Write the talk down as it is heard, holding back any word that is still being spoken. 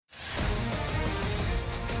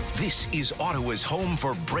This is Ottawa's home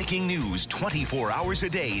for breaking news 24 hours a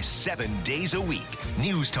day, 7 days a week.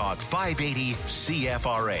 News Talk 580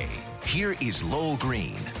 CFRA. Here is Lowell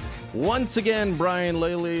Green. Once again, Brian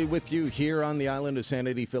Laley with you here on the island of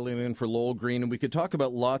Sanity, filling in for Lowell Green. And we could talk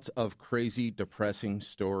about lots of crazy, depressing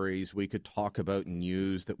stories. We could talk about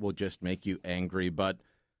news that will just make you angry. But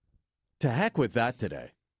to heck with that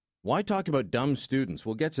today. Why talk about dumb students?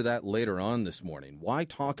 We'll get to that later on this morning. Why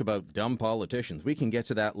talk about dumb politicians? We can get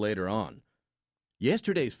to that later on.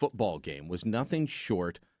 Yesterday's football game was nothing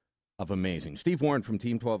short of amazing. Steve Warren from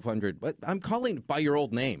Team 1200, but I'm calling by your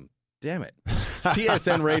old name. Damn it.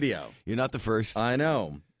 TSN Radio. You're not the first. I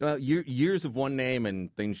know. Years of one name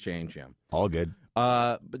and things change, yeah. All good.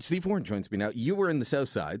 But Steve Warren joins me now. You were in the South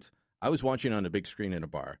Sides. I was watching on a big screen in a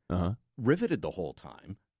bar. Riveted the whole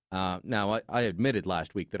time. Now, I admitted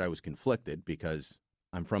last week that I was conflicted because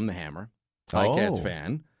I'm from the Hammer, Ticats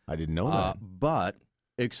fan. I didn't know that. But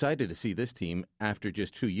excited to see this team, after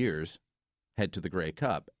just 2 years, head to the Grey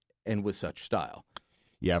Cup, and with such style.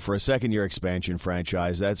 Yeah, for a second-year expansion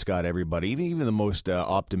franchise, that's got everybody, even the most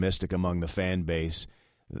optimistic among the fan base,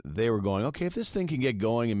 they were going, okay, if this thing can get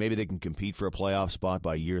going and maybe they can compete for a playoff spot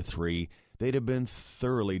by year 3, they'd have been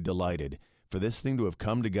thoroughly delighted. For this thing to have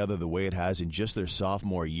come together the way it has in just their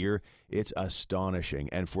sophomore year, it's astonishing.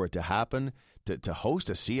 And for it to happen, to host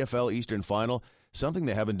a CFL Eastern Final, something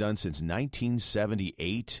they haven't done since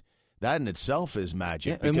 1978, that in itself is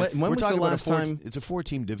magic. Yeah, and when we're was talking the about last time? It's a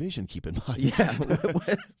 4-team division, keep in mind. Yeah.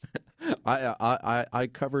 I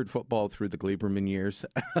covered football through the Gleiberman years.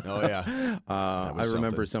 Oh, yeah. I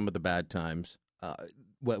remember some of the bad times.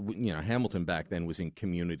 Hamilton back then was in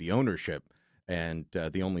community ownership. And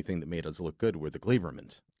the only thing that made us look good were the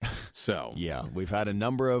Gleibermans. So yeah, we've had a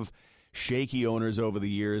number of shaky owners over the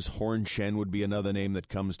years. Horn Shen would be another name that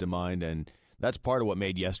comes to mind, and that's part of what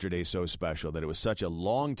made yesterday so special, that it was such a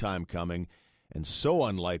long time coming and so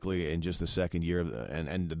unlikely in just the second year.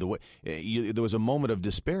 And the way there was a moment of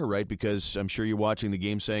despair, right? Because I'm sure you're watching the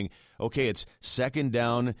game saying, okay, it's second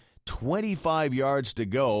down, 25 yards to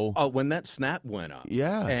go. Oh, when that snap went up.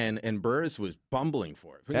 Yeah. And Burris was bumbling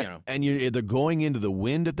for it. And they're going into the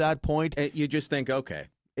wind at that point. You just think, okay,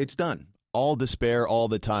 it's done. All despair all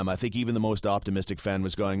the time. I think even the most optimistic fan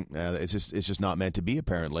was going, it's just not meant to be,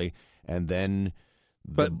 apparently. And then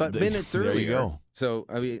But minutes earlier. There you go. So,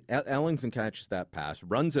 I mean, Ellington catches that pass,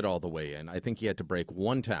 runs it all the way in. I think he had to break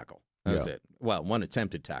one tackle. That was it. Well, one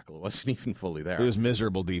attempted tackle. It wasn't even fully there. It was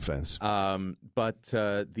miserable defense. But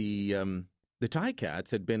the Ticats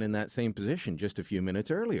had been in that same position just a few minutes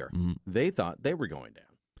earlier. Mm-hmm. They thought they were going down.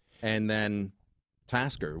 And then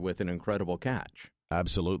Tasker with an incredible catch.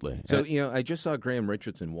 Absolutely. So, I just saw Graham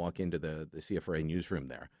Richardson walk into the CFRA newsroom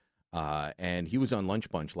there. And he was on Lunch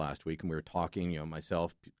Bunch last week, and we were talking,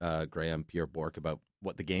 myself, Graham, Pierre Bourque, about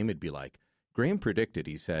what the game would be like. Graham predicted,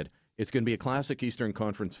 he said, it's going to be a classic Eastern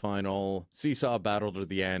Conference final, seesaw battle to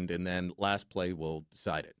the end, and then last play will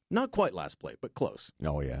decide it. Not quite last play, but close.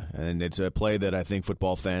 Oh, yeah. And it's a play that I think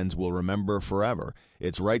football fans will remember forever.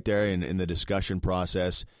 It's right there in the discussion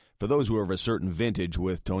process. For those who are of a certain vintage,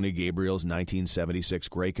 with Tony Gabriel's 1976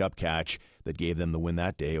 Grey Cup catch that gave them the win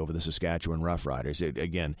that day over the Saskatchewan Roughriders.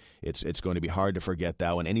 It's going to be hard to forget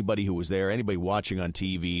that one. Anybody who was there, anybody watching on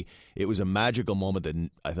TV, it was a magical moment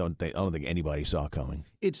that I don't think anybody saw coming.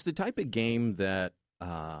 It's the type of game that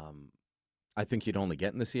I think you'd only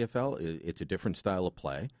get in the CFL. It's a different style of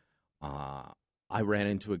play. I ran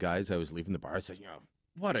into a guy as I was leaving the bar. I said,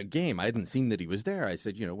 what a game. I hadn't seen that he was there. I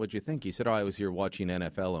said, what'd you think? He said, I was here watching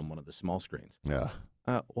NFL on one of the small screens. Yeah.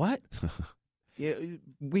 What? Yeah,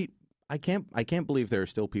 I can't believe there are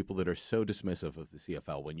still people that are so dismissive of the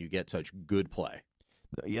CFL when you get such good play.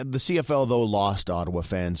 Yeah, the CFL, though, lost Ottawa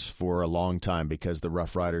fans for a long time because the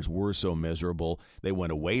Rough Riders were so miserable. They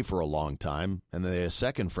went away for a long time, and then they had a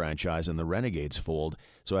second franchise in the Renegades fold.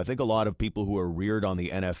 So I think a lot of people who are reared on the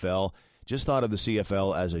NFL just thought of the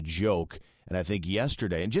CFL as a joke. And I think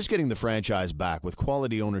yesterday, and just getting the franchise back with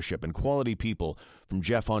quality ownership and quality people from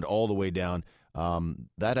Jeff Hunt all the way down,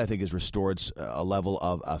 that I think has restored a level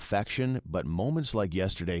of affection. But moments like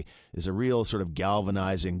yesterday is a real sort of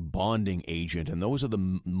galvanizing, bonding agent. And those are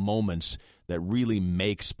the moments that really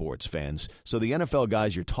make sports fans. So the NFL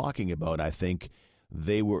guys you're talking about, I think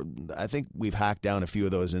we've hacked down a few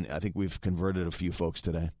of those, and I think we've converted a few folks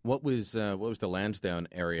today. What was the Lansdowne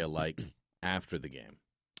area like after the game?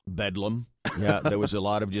 Bedlam. Yeah, there was a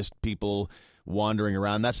lot of just people wandering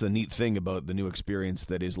around. That's the neat thing about the new experience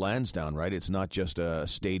that is Lansdowne, right? It's not just a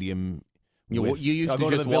stadium You used I'll to go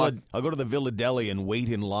just to the walk. I'll go to the Villa Deli and wait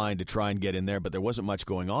in line to try and get in there, but there wasn't much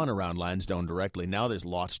going on around Lansdowne directly. Now there's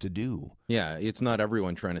lots to do. Yeah, it's not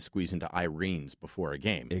everyone trying to squeeze into Irene's before a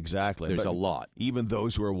game. Exactly. There's but a lot. Even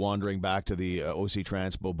those who are wandering back to the OC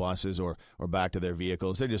Transpo buses or back to their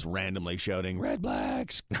vehicles, they're just randomly shouting, "Red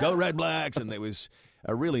Blacks, go Red Blacks!" And it was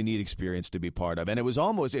a really neat experience to be part of. And it was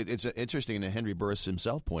almost, it's interesting, and Henry Burris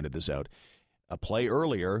himself pointed this out. A play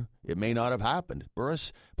earlier, it may not have happened.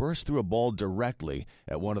 Burris threw a ball directly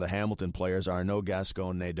at one of the Hamilton players, Arnaud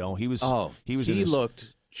Gascon-Nadon. He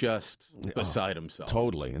looked just beside himself.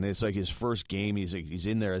 Totally. And it's like his first game. He's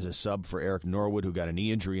in there as a sub for Eric Norwood, who got a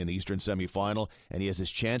knee injury in the Eastern semifinal, and he has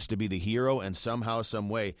this chance to be the hero, and somehow, some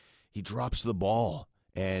way, he drops the ball.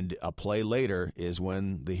 And a play later is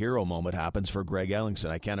when the hero moment happens for Greg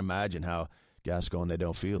Ellingson. I can't imagine how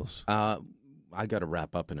Gascon-Nadon feels. I got to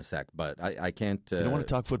wrap up in a sec, but I can't. You don't want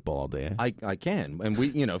to talk football all day, eh? I can, and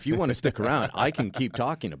if you want to stick around, I can keep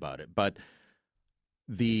talking about it. But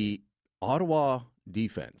the Ottawa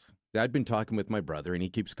defense, I'd been talking with my brother, and he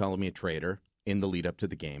keeps calling me a traitor in the lead up to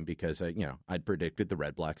the game because I'd predicted the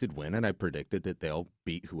Red Blacks would win, and I predicted that they'll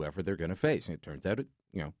beat whoever they're going to face. And it turns out,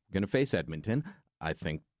 going to face Edmonton. I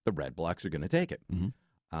think the Red Blacks are going to take it.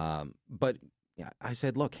 Mm-hmm. But I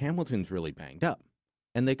said, look, Hamilton's really banged up,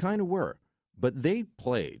 and they kind of were. But they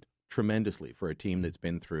played tremendously for a team that's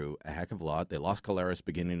been through a heck of a lot. They lost Collaros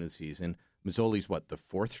beginning of the season. Mazzoli's the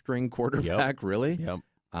fourth string quarterback, Yep. really? Yep.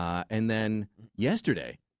 And then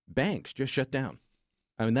yesterday, Banks just shut down.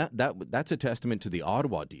 I mean, that's a testament to the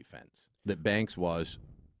Ottawa defense, that Banks was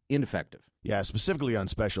ineffective. Yeah, specifically on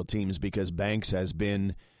special teams, because Banks has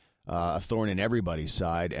been a thorn in everybody's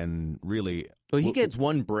side, and really... Well, he gets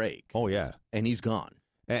one break. Oh, yeah. And he's gone.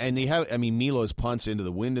 And Milo's punts into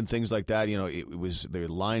the wind and things like that, it was the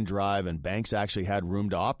line drive, and Banks actually had room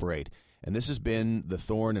to operate. And this has been the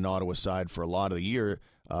thorn in Ottawa's side for a lot of the year,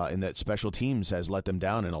 in that special teams has let them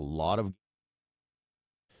down in a lot of...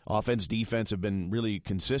 Offense, defense have been really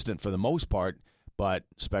consistent for the most part, but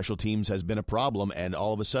special teams has been a problem, and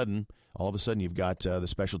all of a sudden you've got the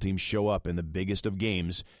special teams show up in the biggest of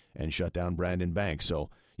games and shut down Brandon Banks. So,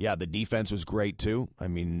 yeah, the defense was great, too. I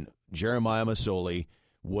mean, Jeremiah Masoli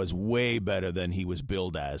was way better than he was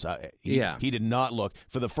billed as. He did not look,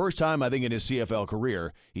 for the first time, I think, in his CFL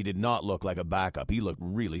career, he did not look like a backup. He looked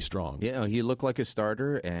really strong. Yeah, he looked like a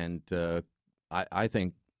starter, and I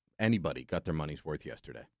think anybody got their money's worth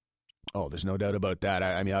yesterday. Oh, there's no doubt about that.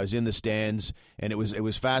 I was in the stands, and it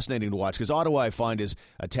was fascinating to watch, because Ottawa, I find, is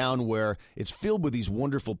a town where it's filled with these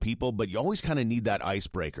wonderful people, but you always kind of need that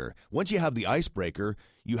icebreaker. Once you have the icebreaker,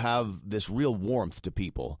 you have this real warmth to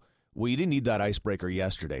people. Well, you didn't need that icebreaker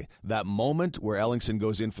yesterday. That moment where Ellingson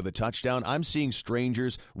goes in for the touchdown, I'm seeing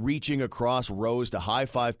strangers reaching across rows to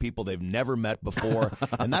high-five people they've never met before.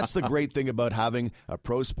 And that's the great thing about having a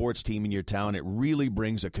pro sports team in your town. It really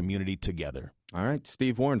brings a community together. All right,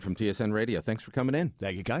 Steve Warren from TSN Radio. Thanks for coming in.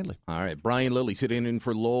 Thank you kindly. All right, Brian Lilly sitting in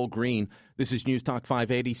for Lowell Green. This is News Talk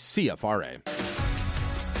 580 CFRA.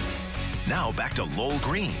 Now back to Lowell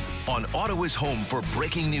Green on Ottawa's home for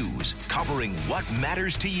breaking news, covering what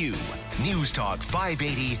matters to you. News Talk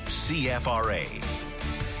 580 CFRA.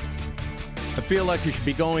 I feel like I should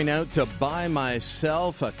be going out to buy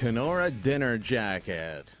myself a Kenora dinner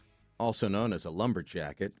jacket, also known as a lumber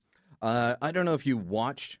jacket. I don't know if you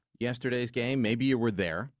watched yesterday's game. Maybe you were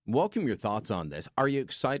there. Welcome your thoughts on this. Are you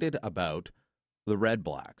excited about the Red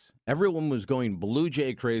Blacks? Everyone was going Blue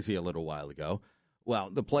Jay crazy a little while ago.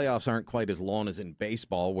 Well, the playoffs aren't quite as long as in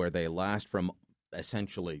baseball, where they last from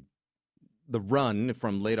essentially the run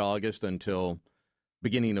from late August until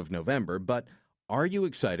beginning of November. But are you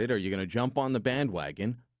excited? Are you going to jump on the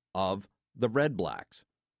bandwagon of the Red Blacks?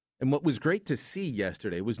 And what was great to see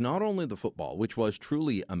yesterday was not only the football, which was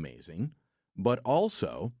truly amazing, but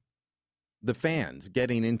also the fans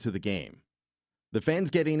getting into the game. The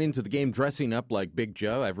fans getting into the game dressing up like Big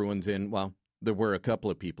Joe. Everyone's in, well, there were a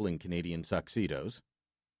couple of people in Canadian tuxedos.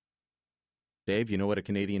 Dave, you know what a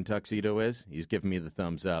Canadian tuxedo is? He's giving me the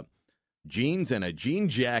thumbs up. Jeans and a jean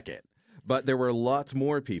jacket. But there were lots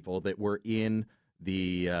more people that were in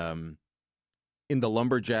the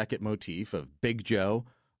lumberjacket motif of Big Joe.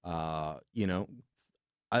 I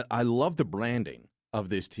love the branding of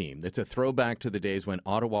this team. It's a throwback to the days when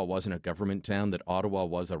Ottawa wasn't a government town, that Ottawa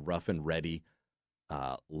was a rough and ready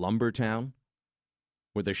lumber town,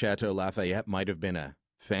 where the Chateau Lafayette might have been a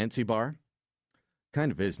fancy bar.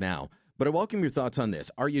 Kind of is now. But I welcome your thoughts on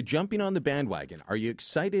this. Are you jumping on the bandwagon? Are you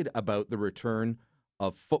excited about the return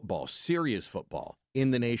of football, serious football,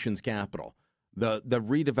 in the nation's capital? The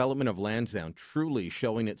redevelopment of Lansdowne truly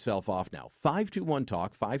showing itself off now.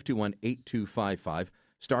 521-TALK, 521-8255.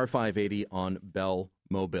 star 580 on Bell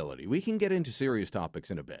Mobility. We can get into serious topics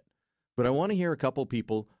in a bit, but I want to hear a couple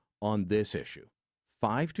people on this issue.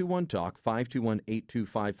 521-TALK,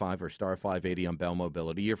 521-8255, or star 580 on Bell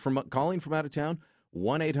Mobility. You're calling from out of town,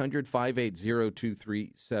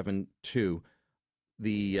 1-800-580-2372.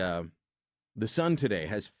 The Sun today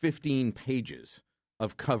has 15 pages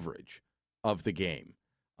of coverage of the game.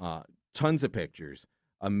 Tons of pictures,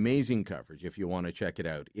 amazing coverage if you want to check it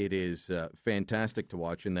out. It is fantastic to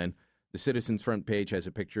watch. And then the Citizens front page has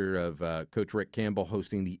a picture of Coach Rick Campbell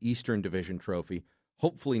hosting the Eastern Division Trophy.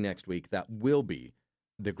 Hopefully next week that will be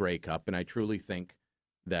the Grey Cup, and I truly think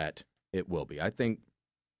that it will be. I think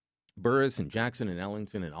Burris and Jackson and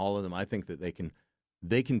Ellington and all of them, I think that they can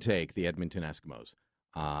take the Edmonton Eskimos.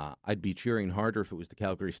 I'd be cheering harder if it was the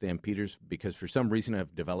Calgary Stampeders because for some reason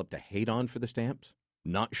I've developed a hate-on for the Stamps.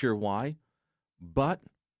 Not sure why, but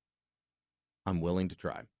I'm willing to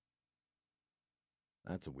try.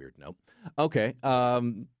 That's a weird note. Okay,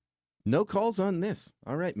 no calls on this.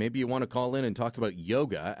 All right, maybe you want to call in and talk about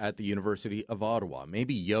yoga at the University of Ottawa.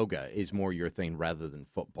 Maybe yoga is more your thing rather than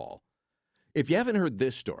football. If you haven't heard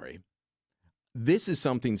this story, this is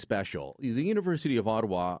something special. The University of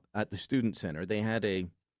Ottawa at the Student Center, they had a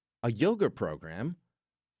yoga program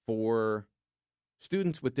for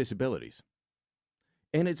students with disabilities.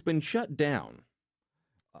 And it's been shut down,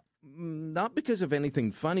 not because of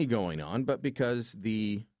anything funny going on, but because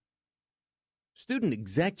the student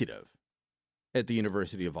executive at the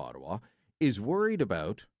University of Ottawa is worried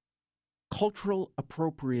about cultural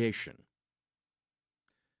appropriation.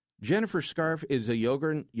 Jennifer Scarf is a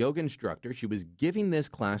yoga instructor. She was giving this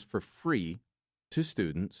class for free to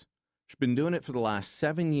students. She's been doing it for the last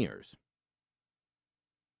 7 years.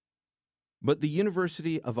 But the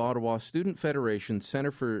University of Ottawa Student Federation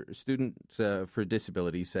Center for Students for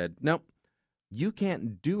Disability said, no, you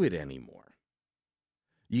can't do it anymore.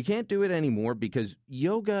 You can't do it anymore because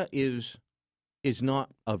yoga is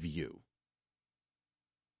not of you.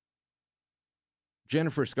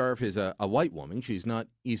 Jennifer Scarf is a white woman. She's not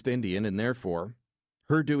East Indian, and therefore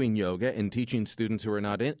her doing yoga and teaching students who are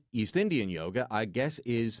not in East Indian yoga, I guess,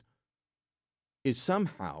 is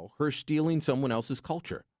somehow her stealing someone else's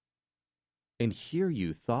culture. And here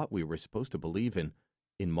you thought we were supposed to believe in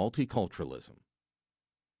multiculturalism.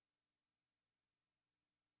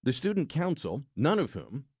 The Student Council, none of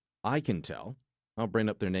whom I can tell, I'll bring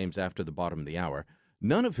up their names after the bottom of the hour,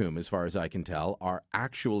 none of whom, as far as I can tell, are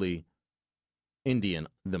actually Indian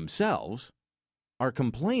themselves, are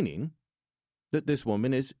complaining that this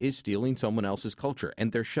woman is stealing someone else's culture,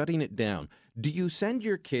 and they're shutting it down. Do you send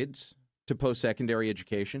your kids to post-secondary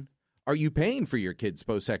education? Are you paying for your kids'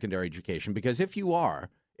 post-secondary education? Because if you are,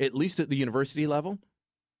 at least at the university level,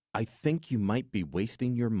 I think you might be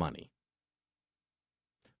wasting your money.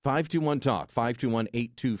 521-TALK,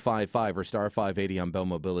 521-8255, or star 580 on Bell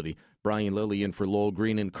Mobility. Brian Lilly in for Lowell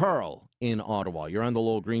Green and Carl in Ottawa. You're on the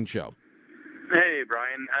Lowell Green Show. Hey,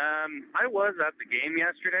 Brian. I was at the game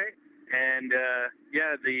yesterday, and,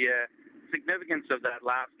 the significance of that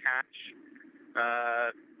last catch,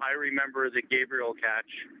 I remember the Gabriel catch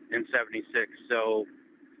in 76, so,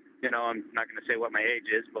 I'm not going to say what my age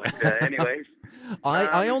is, but anyways.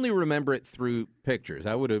 I only remember it through pictures.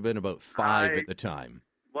 I would have been about 5 at the time.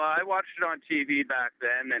 Well, I watched it on TV back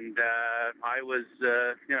then, and I was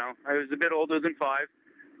a bit older than 5.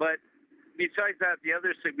 But besides that, the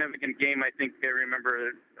other significant game I think I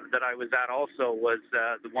remember that I was at also was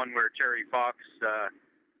the one where Terry Fox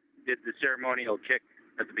did the ceremonial kick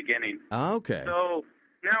at the beginning. Okay. So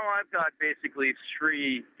now I've got basically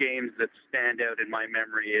 3 games that stand out in my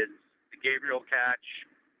memory. Is the Gabriel catch,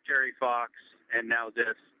 Terry Fox, and now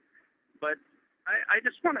this. But I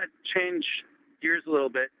just want to change gears a little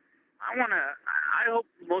bit. I hope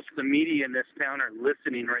most of the media in this town are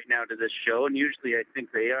listening right now to this show, and usually I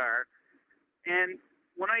think they are. And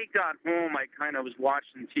when I got home, I kind of was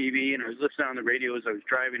watching TV, and I was listening on the radio as I was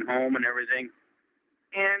driving home and everything.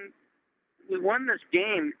 And we won this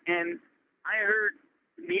game, and I heard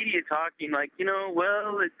the media talking like, it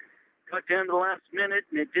got down to the last minute,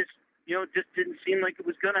 and it just didn't seem like it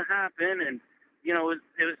was going to happen. And it was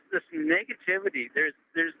this negativity. There's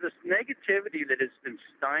this negativity that has been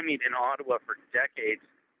stymied in Ottawa for decades.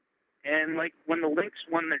 And like when the Lynx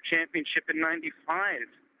won their championship in '95,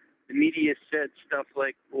 the media said stuff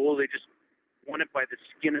like, "Oh, they just won it by the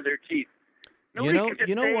skin of their teeth." Nobody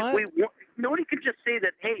can just say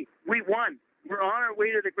that, "Hey, we won. We're on our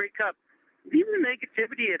way to the Grey Cup." Leave the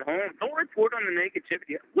negativity at home. Don't report on the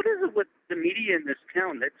negativity. What is it with the media in this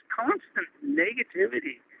town? That's constant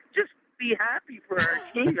negativity. Just be happy for our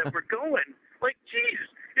team that we're going. Like, geez,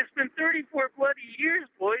 it's been 34 bloody years,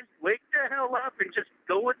 boys. Wake the hell up and just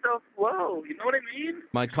go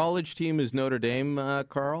My college team is Notre Dame,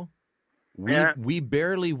 Carl. Yeah. We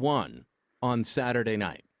barely won on Saturday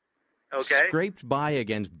night. Okay. Scraped by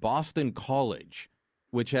against Boston College,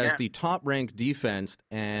 which has Yeah. the top-ranked defense,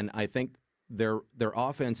 and I think their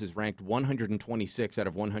offense is ranked 126 out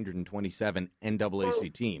of 127 NAAC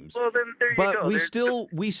teams. Well, then there you But go.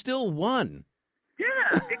 we still won.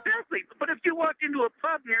 Yeah, exactly. But if you walked into a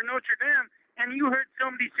pub near Notre Dame and you heard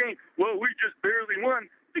somebody saying, "Well, we just barely won,"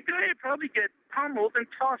 the guy would probably get pummeled and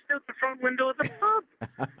tossed out the front window of the pub.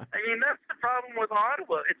 I mean, that's the problem with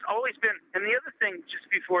Ottawa. It's always been. And the other thing, just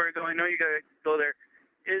before I go, I know you got to go there,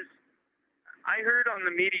 is I heard on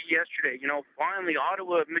the media yesterday, finally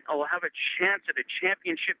Ottawa will have a chance at a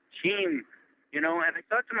championship team, and I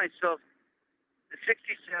thought to myself, the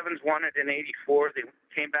 67s won it in '84. They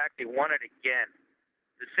came back, they won it again.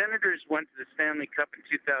 The Senators went to the Stanley Cup in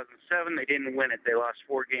 2007. They didn't win it. They lost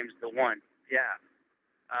 4 games to 1. Yeah.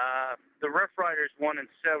 The Rough Riders won in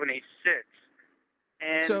 '76.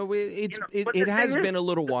 And, So it has been a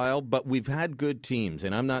little while, but we've had good teams,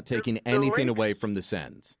 and I'm not taking anything away from the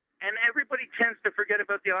Sens. And everybody tends to forget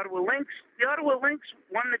about the Ottawa Lynx. The Ottawa Lynx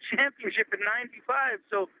won the championship in '95,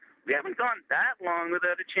 so we haven't gone that long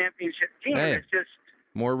without a championship team. Hey. It's just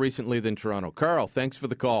More recently than Toronto. Carl, thanks for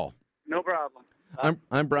the call. no problem.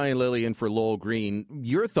 I'm Brian Lilly in for Lowell Green.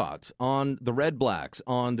 Your thoughts on the Red Blacks,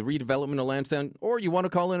 on the redevelopment of Lansdowne, or you want to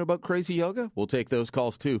call in about crazy yoga? We'll take those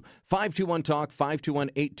calls too. 521-TALK,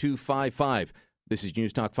 521-8255. This is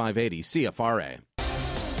News Talk 580, CFRA.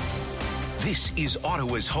 This is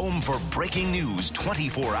Ottawa's home for breaking news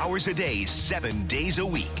 24 hours a day, 7 days a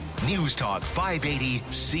week. News Talk 580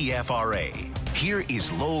 CFRA. Here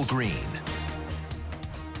is Lowell Green.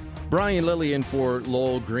 Brian Lilly in for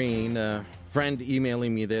Lowell Green. Friend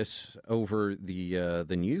emailing me this over the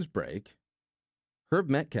news break. Herb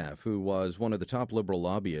Metcalf, who was one of the top Liberal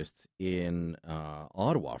lobbyists in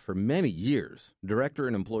Ottawa for many years, director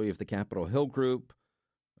and employee of the Capitol Hill Group,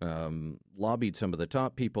 lobbied some of the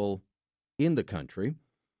top people in the country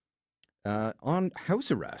on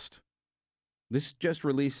house arrest. This just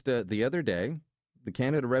released the other day, the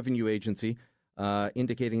Canada Revenue Agency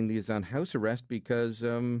indicating he's on house arrest because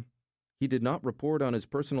he did not report on his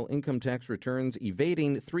personal income tax returns,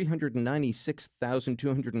 evading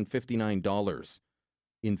 $396,259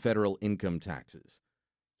 in federal income taxes.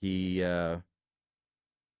 He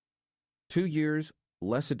 2 years,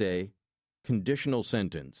 less a day, conditional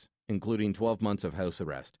sentence, including 12 months of house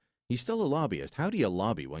arrest. He's still a lobbyist. How do you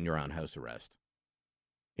lobby when you're on house arrest?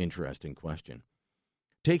 Interesting question.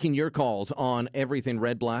 Taking your calls on everything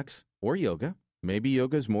Red Blacks or yoga. Maybe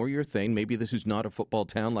yoga's more your thing. Maybe this is not a football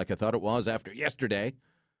town like I thought it was after yesterday.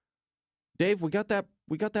 Dave, we got that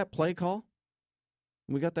play call?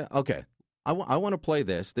 We got that? Okay. I want to play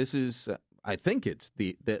this. This is, I think it's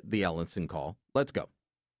the Ellenson call. Let's go.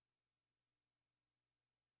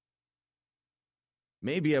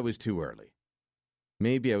 Maybe I was too early.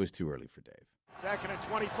 Maybe I was too early for Dave. 2nd and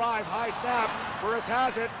 25, high snap. Burris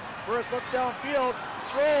has it. Burris looks downfield,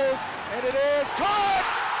 throws, and it is caught!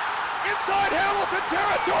 Inside Hamilton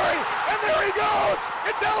territory, and there he goes!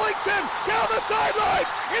 It's Ellingson down the sidelines,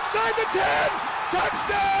 inside the 10!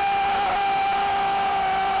 Touchdown!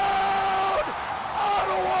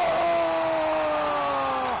 Ottawa!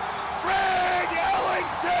 Greg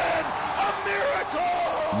Ellingson, a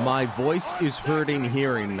miracle! My voice is hurting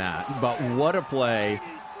hearing that, but what a play,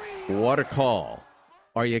 what a call.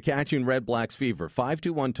 Are you catching Red Blacks fever?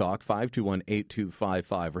 521-TALK,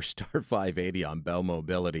 521-8255, or star 580 on Bell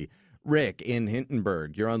Mobility. Rick in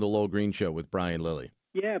Hintonburg, you're on the Lowell Green Show with Brian Lilly.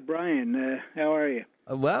 Yeah, Brian, how are you?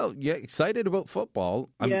 Well, yeah, excited about football.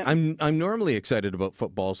 I'm normally excited about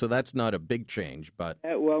football, so that's not a big change. But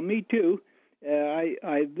well, me too.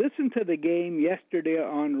 I listened to the game yesterday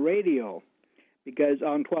on radio, because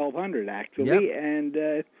on 1200 actually, Yep. and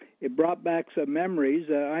it brought back some memories.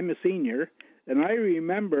 I'm a senior, and I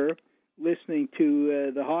remember listening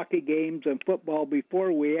to the hockey games and football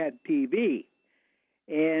before we had TV.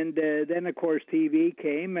 And then, of course, TV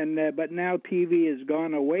came, but now TV has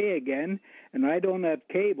gone away again, and I don't have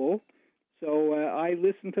cable. So I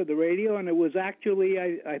listened to the radio, and it was actually,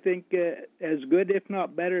 I think, as good, if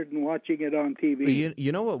not better, than watching it on TV.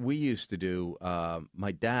 You know what we used to do?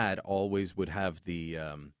 My dad always would have the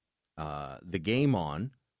game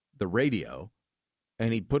on, the radio,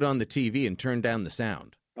 and he'd put on the TV and turn down the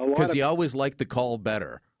sound. Because he always liked the call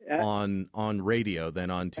better on radio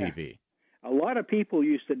than on TV. A lot of people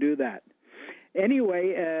used to do that.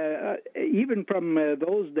 Anyway, even from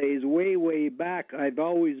those days, way back, I've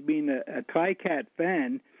always been a Ticat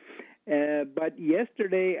fan. But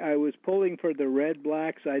yesterday, I was pulling for the Red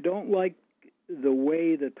Blacks. I don't like the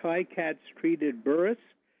way the Ticats treated Burris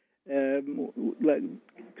a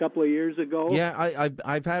couple of years ago. Yeah,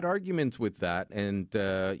 I've had arguments with that, and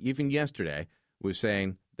even yesterday was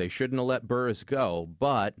saying they shouldn't have let Burris go,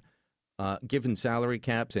 but given salary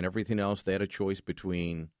caps and everything else, they had a choice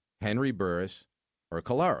between Henry Burris or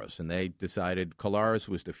Collaros, and they decided Collaros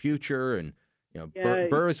was the future, and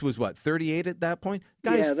Burris was, 38 at that point?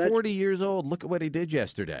 Guy's 40 years old. Look at what he did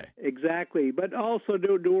yesterday. Exactly. But also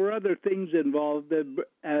there were other things involved.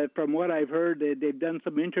 From what I've heard, they've done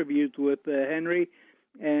some interviews with Henry,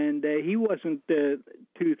 and he wasn't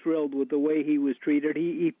too thrilled with the way he was treated.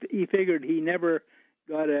 He figured he never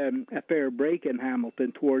got a fair break in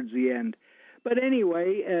Hamilton towards the end. But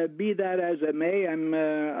anyway, be that as it may,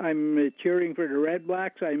 I'm cheering for the Red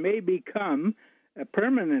Blacks. I may become a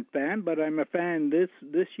permanent fan, but I'm a fan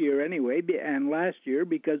this year anyway, and last year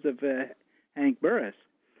because of Hank Burris.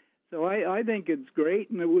 So I think it's great,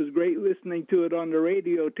 and it was great listening to it on the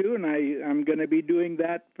radio too, and I'm going to be doing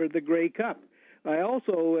that for the Grey Cup. I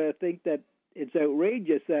also think that it's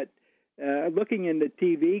outrageous that looking in the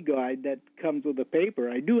TV guide that comes with the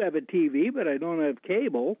paper, I do have a TV, but I don't have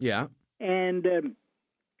cable. Yeah. And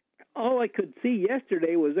all I could see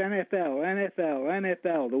yesterday was NFL.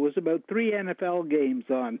 There was about 3 NFL games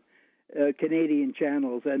on Canadian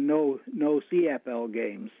channels and no CFL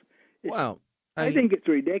games. Wow. I think it's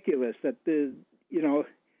ridiculous that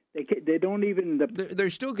they don't even. They're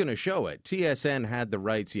still going to show it. TSN had the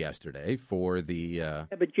rights yesterday for the. Yeah,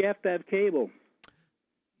 but you have to have cable.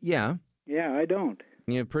 Yeah. Yeah, I don't.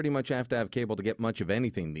 You pretty much have to have cable to get much of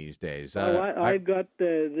anything these days. Well, I've got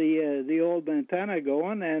the old antenna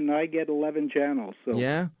going, and I get 11 channels. So.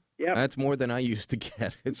 Yeah? Yeah. That's more than I used to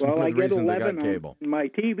get. It's well, one of the reasons I got 11 cable. My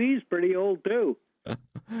TV's pretty old, too, as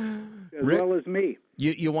well as me.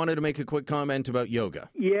 You wanted to make a quick comment about yoga.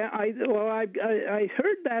 Yeah, I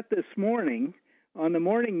heard that this morning on the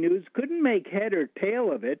morning news. Couldn't make head or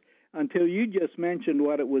tail of it until you just mentioned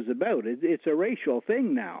what it was about. It's a racial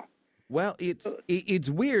thing now. Well, it's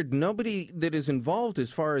weird. Nobody that is involved, as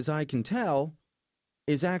far as I can tell,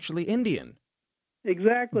 is actually Indian.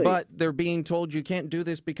 Exactly. But they're being told you can't do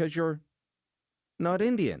this because you're not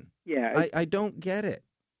Indian. Yeah. I don't get it.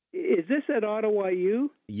 Is this at Ottawa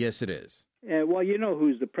U? Yes, it is. Well, you know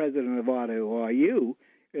who's the president of Ottawa U,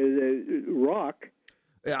 Rock.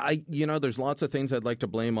 There's lots of things I'd like to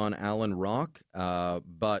blame on Alan Rock,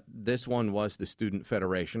 but this one was the Student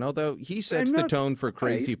Federation, although he sets the tone for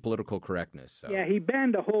crazy political correctness. So. Yeah, he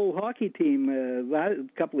banned a whole hockey team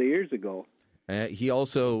a couple of years ago. He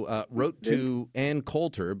also wrote to Ann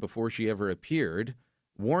Coulter before she ever appeared,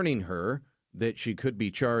 warning her that she could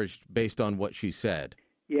be charged based on what she said.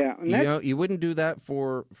 Yeah. You wouldn't do that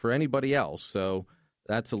for anybody else, so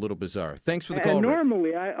that's a little bizarre. Thanks for the call, Rick.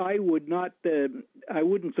 Normally, I would not. I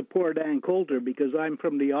wouldn't support Ann Coulter because I'm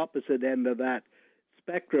from the opposite end of that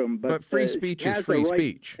spectrum. But free speech is free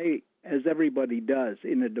speech, as everybody does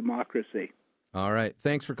in a democracy. All right.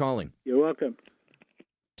 Thanks for calling. You're welcome.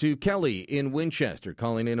 To Kelly in Winchester,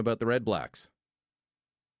 calling in about the Red Blacks.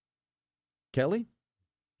 Kelly?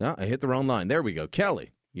 No, I hit the wrong line. There we go.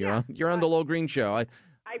 Kelly, you're on the Low Green Show. I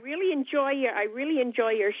really enjoy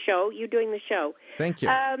your show. You doing the show. Thank you.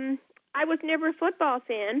 I was never a football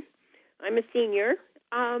fan. I'm a senior.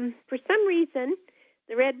 For some reason,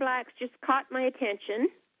 the Red Blacks just caught my attention,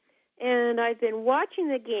 and I've been watching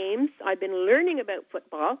the games. I've been learning about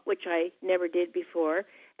football, which I never did before,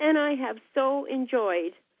 and I have so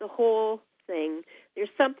enjoyed the whole thing. There's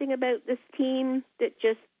something about this team that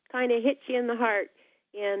just kind of hits you in the heart.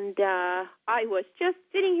 And I was just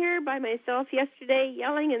sitting here by myself yesterday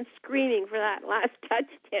yelling and screaming for that last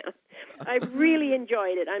touchdown. I really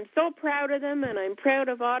enjoyed it. I'm so proud of them, and I'm proud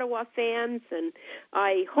of Ottawa fans, and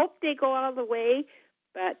I hope they go all the way.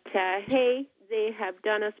 But, hey, they have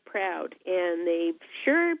done us proud, and they've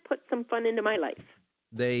sure put some fun into my life.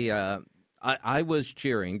 I was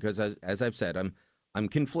cheering because, as I've said, I'm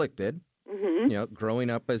conflicted. Mm-hmm. Growing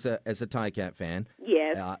up as a Ticat fan,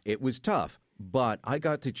 yes, it was tough. But I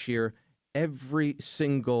got to cheer every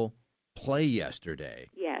single play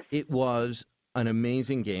yesterday. Yes. It was an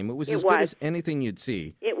amazing game. It was as good as anything you'd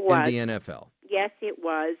see in the NFL. Yes, it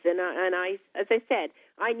was. And I, as I said,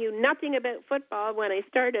 I knew nothing about football when I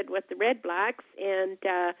started with the Red Blacks, and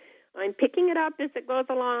I'm picking it up as it goes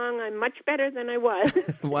along. I'm much better than I was.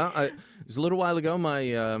 Well, it was a little while ago.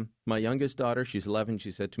 My youngest daughter, she's 11,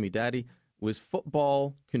 she said to me, "Daddy, was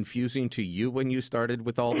football confusing to you when you started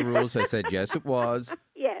with all the rules?" I said, "Yes, it was."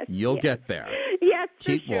 Yes. You'll get there. Yes,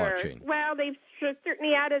 Keep for sure. watching. Well, they've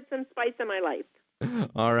certainly added some spice in my life.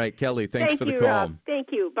 All right, Kelly, thanks for the you, call. Rob. Thank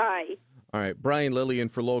you. Bye. All right, Brian Lilly in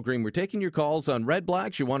for Lowell Green. We're taking your calls on Red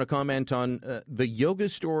Blacks. You want to comment on the yoga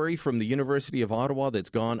story from the University of Ottawa that's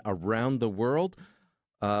gone around the world?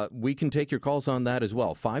 We can take your calls on that as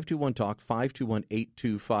well. 521-TALK,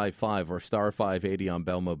 521-8255, or star 580 on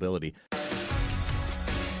Bell Mobility.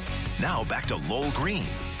 Now back to Lowell Green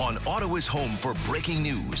on Ottawa's home for breaking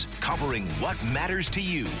news, covering what matters to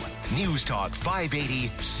you. News Talk 580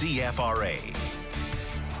 CFRA.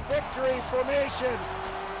 Victory formation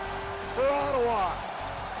for Ottawa.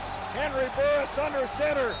 Henry Burris under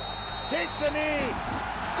center. Takes a knee.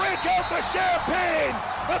 Break out the champagne.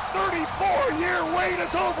 The 34-year wait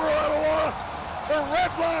is over, Ottawa. The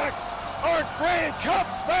Red Blacks are Grey Cup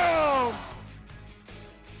bound.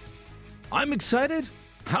 I'm excited.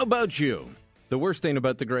 How about you? The worst thing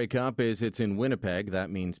about the Grey Cup is it's in Winnipeg. That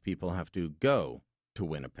means people have to go to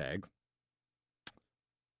Winnipeg.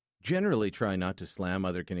 Generally try not to slam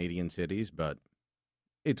other Canadian cities, but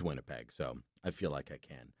it's Winnipeg, so I feel like I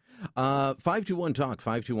can. 521-TALK,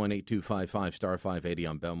 521-8255, star 580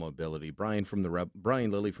 on Bell Mobility. Brian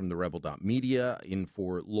Lilly from the Rebel.media in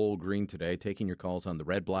for Lowell Green today, taking your calls on the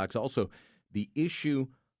Red Blacks. Also, the issue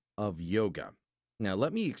of yoga. Now,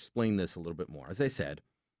 let me explain this a little bit more. As I said,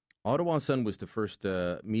 Ottawa Sun was the first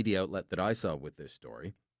media outlet that I saw with this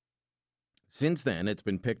story. Since then, it's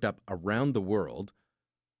been picked up around the world.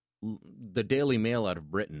 The Daily Mail out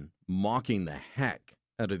of Britain mocking the heck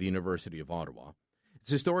out of the University of Ottawa.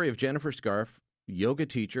 It's a story of Jennifer Scarf, yoga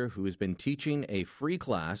teacher who has been teaching a free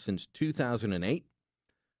class since 2008.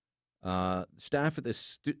 Staff at the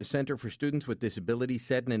Center for Students with Disabilities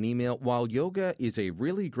said in an email, while yoga is a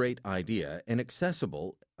really great idea and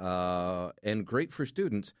accessible and great for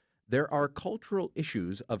students, there are cultural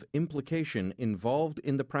issues of implication involved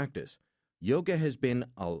in the practice. Yoga has been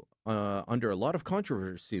under a lot of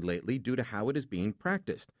controversy lately due to how it is being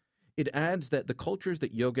practiced. It adds that the cultures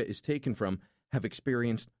that yoga is taken from have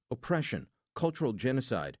experienced oppression, cultural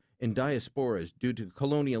genocide, and diasporas due to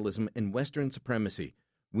colonialism and Western supremacy.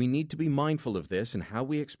 We need to be mindful of this and how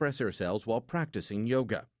we express ourselves while practicing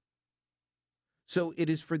yoga. So it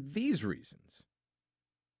is for these reasons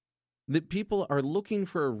that people are looking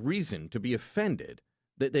for a reason to be offended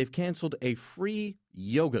that they've canceled a free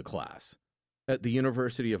yoga class at the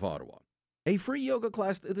University of Ottawa. A free yoga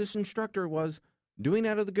class that this instructor was doing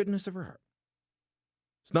out of the goodness of her heart.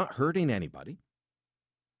 It's not hurting anybody.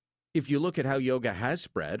 If you look at how yoga has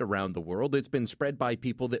spread around the world, it's been spread by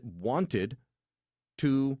people that wanted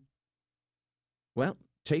to, well,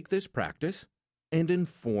 take this practice and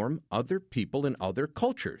inform other people in other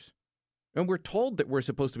cultures. And we're told that we're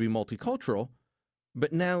supposed to be multicultural,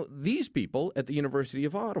 but now these people at the University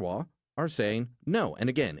of Ottawa are saying no. And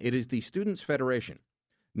again, it is the Students' Federation.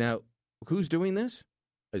 Now, who's doing this?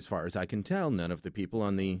 As far as I can tell, none of the people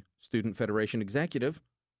on the Student Federation executive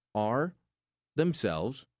are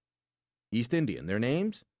themselves East Indian. Their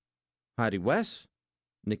names? Heidi West,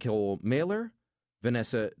 Nicole Mailer,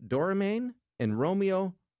 Vanessa Doramain, and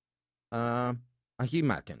Romeo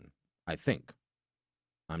Ahimakan, I think.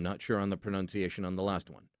 I'm not sure on the pronunciation on the last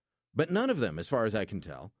one. But none of them, as far as I can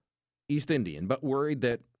tell, East Indian, but worried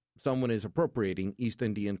that someone is appropriating East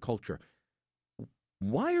Indian culture.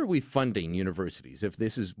 Why are we funding universities if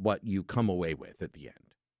this is what you come away with at the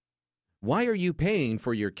end? Why are you paying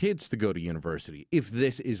for your kids to go to university if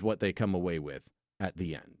this is what they come away with at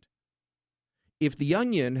the end? If The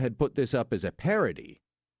Onion had put this up as a parody,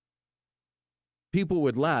 people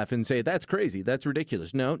would laugh and say, that's crazy, that's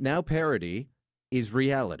ridiculous. No, now parody is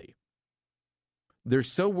reality. They're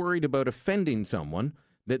so worried about offending someone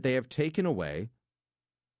that they have taken away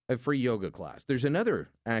a free yoga class. There's another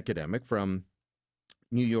academic from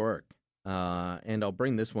New York, and I'll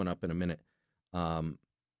bring this one up in a minute.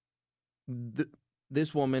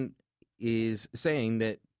 This woman is saying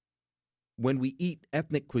that when we eat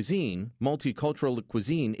ethnic cuisine, multicultural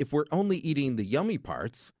cuisine, if we're only eating the yummy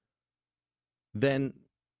parts, then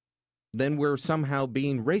we're somehow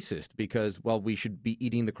being racist because, well, we should be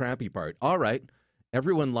eating the crappy part. All right,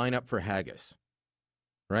 everyone line up for haggis,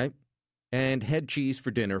 right? And head cheese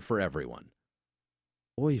for dinner for everyone.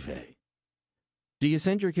 Oy vey. Do you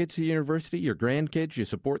send your kids to university, your grandkids, you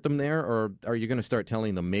support them there, or are you going to start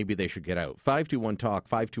telling them maybe they should get out? 521-TALK,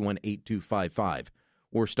 521-8255,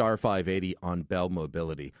 or star 580 on Bell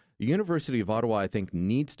Mobility. The University of Ottawa, I think,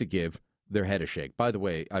 needs to give their head a shake. By the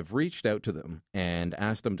way, I've reached out to them and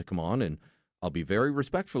asked them to come on, and I'll be very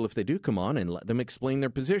respectful if they do come on and let them explain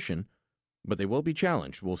their position, but they will be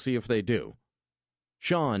challenged. We'll see if they do.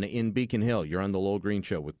 Sean in Beacon Hill, you're on the Lowell Green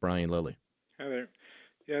Show with Brian Lilly. Hi there.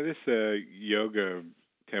 Yeah, this yoga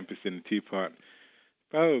tempest in the teapot,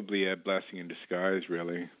 probably a blessing in disguise,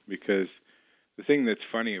 really, because the thing that's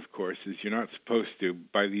funny, of course, is you're not supposed to,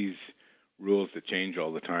 by these rules that change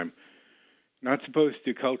all the time, not supposed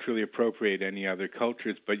to culturally appropriate any other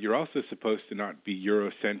cultures, but you're also supposed to not be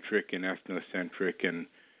Eurocentric and ethnocentric and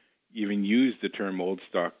even use the term old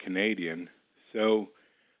stock Canadian. So,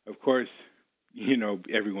 of course,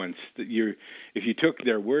 everyone's if you took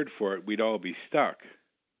their word for it, we'd all be stuck.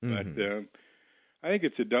 Mm-hmm. But I think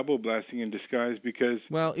it's a double blessing in disguise because...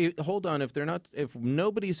 Well, hold on. If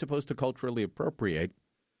nobody's supposed to culturally appropriate,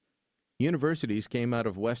 universities came out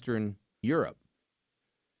of Western Europe.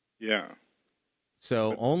 Yeah.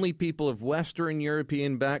 So only people of Western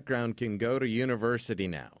European background can go to university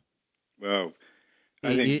now. Well,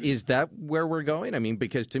 is that where we're going? I mean,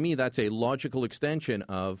 because to me, that's a logical extension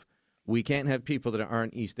of we can't have people that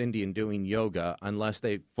aren't East Indian doing yoga unless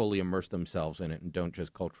they fully immerse themselves in it and don't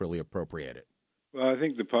just culturally appropriate it. Well, I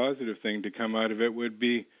think the positive thing to come out of it would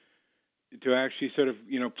be to actually sort of,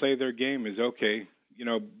 play their game is okay.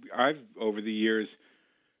 I've, over the years,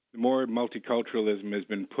 the more multiculturalism has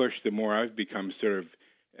been pushed, the more I've become sort of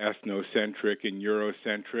ethnocentric and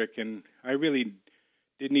Eurocentric, and I really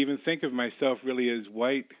didn't even think of myself really as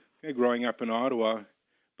white growing up in Ottawa.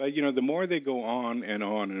 But, the more they go on and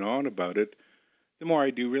on and on about it, the more I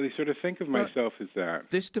do really sort of think of myself as that.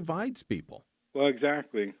 This divides people. Well,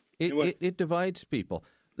 exactly. It divides people.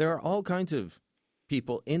 There are all kinds of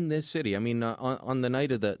people in this city. I mean, on the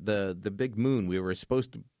night of the big moon,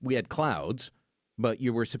 we had clouds, but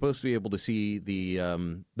you were supposed to be able to see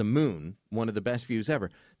the moon, one of the best views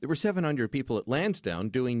ever. There were 700 people at Lansdowne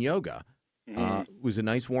doing yoga. Mm-hmm. It was a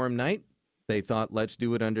nice warm night. They thought, let's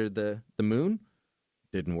do it under the moon.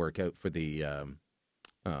 Didn't work out for the,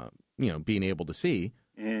 being able to see.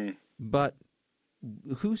 Mm. But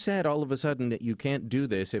who said all of a sudden that you can't do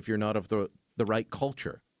this if you're not of the right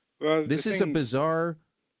culture? Well, this is a bizarre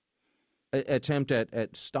attempt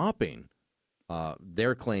at stopping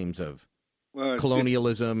their claims of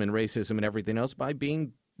colonialism and racism and everything else by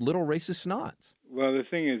being little racist snots. Well, the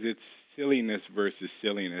thing is, it's silliness versus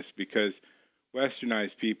silliness because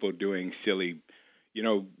westernized people doing silly,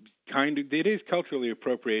 it is culturally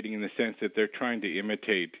appropriating in the sense that they're trying to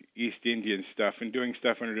imitate East Indian stuff and doing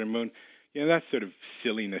stuff under the moon. That's sort of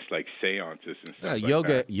silliness like seances and stuff like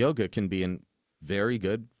that. Yoga can be a very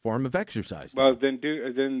good form of exercise. Well, then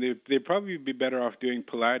they'd probably be better off doing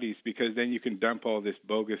Pilates because then you can dump all this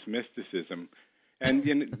bogus mysticism. And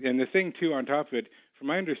and the thing, too, on top of it, from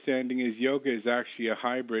my understanding, is yoga is actually a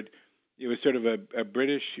hybrid. It was sort of a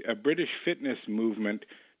British fitness movement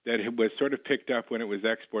that was sort of picked up when it was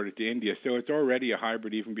exported to India. So it's already a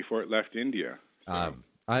hybrid even before it left India. So.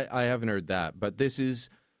 I haven't heard that, but this is...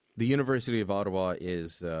 The University of Ottawa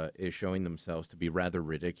is showing themselves to be rather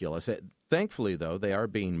ridiculous. Thankfully, though, they are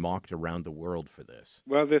being mocked around the world for this.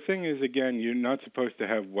 Well, the thing is, again, you're not supposed to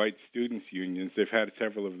have white students' unions. They've had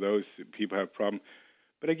several of those. People have problems.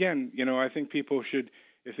 But again, I think people should,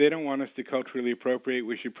 if they don't want us to culturally appropriate,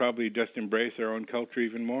 we should probably just embrace our own culture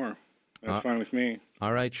even more. That's fine with me.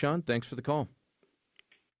 All right, Sean, thanks for the call.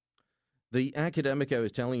 The academic I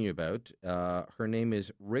was telling you about, her name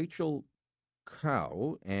is Rachel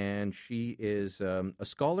Cow, and she is a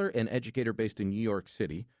scholar and educator based in New York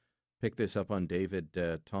City. Picked this up on David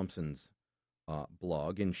Thompson's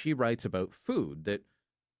blog, and she writes about food that,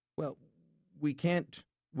 well, we can't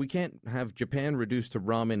have Japan reduced to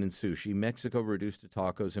ramen and sushi, Mexico reduced to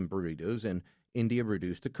tacos and burritos, and India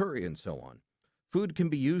reduced to curry and so on. Food can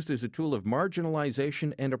be used as a tool of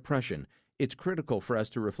marginalization and oppression. It's critical for us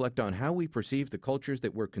to reflect on how we perceive the cultures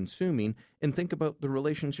that we're consuming and think about the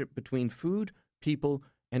relationship between food, people,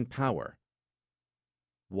 and power.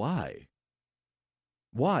 Why?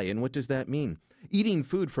 Why, and what does that mean? Eating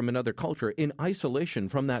food from another culture in isolation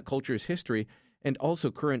from that culture's history and also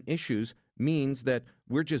current issues means that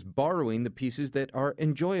we're just borrowing the pieces that are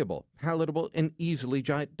enjoyable, palatable, and easily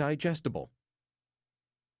digestible.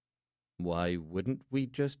 Why wouldn't we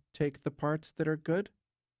just take the parts that are good?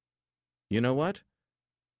 You know what?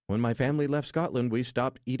 When my family left Scotland, we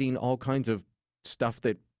stopped eating all kinds of stuff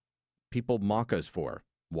that people mock us for.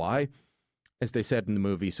 Why? As they said in the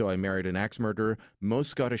movie, So I Married an Axe Murderer,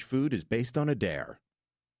 most Scottish food is based on a dare.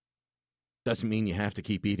 Doesn't mean you have to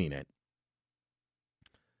keep eating it.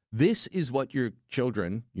 This is what your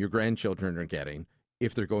children, your grandchildren are getting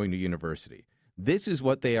if they're going to university. This is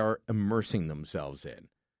what they are immersing themselves in.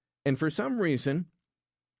 And for some reason,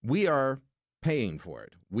 we are paying for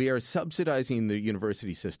it. We are subsidizing the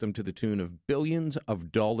university system to the tune of billions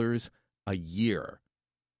of dollars a year.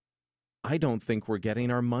 I don't think we're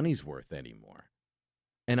getting our money's worth anymore.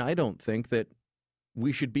 And I don't think that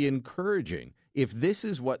we should be encouraging, if this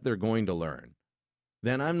is what they're going to learn,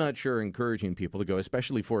 then I'm not sure encouraging people to go,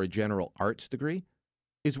 especially for a general arts degree,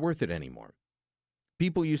 is worth it anymore.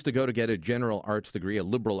 People used to go to get a general arts degree, a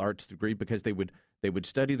liberal arts degree, because they would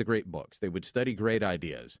study the great books. They would study great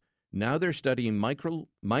ideas. Now they're studying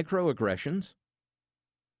microaggressions.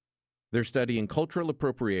 They're studying cultural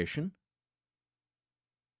appropriation.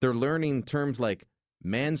 They're learning terms like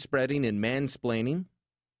manspreading and mansplaining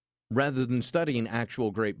rather than studying actual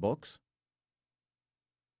great books.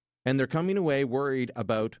 And they're coming away worried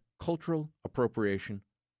about cultural appropriation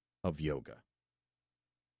of yoga.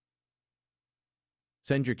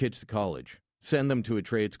 Send your kids to college. Send them to a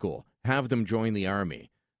trade school. Have them join the army.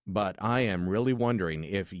 But I am really wondering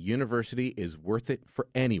if university is worth it for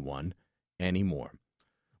anyone anymore.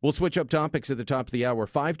 We'll switch up topics at the top of the hour.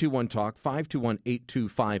 521-TALK,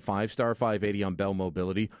 521-8255, star 580 on Bell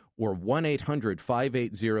Mobility, or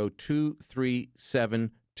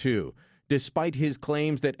 1-800-580-2372. Despite his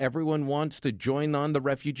claims that everyone wants to join on the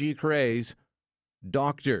refugee craze,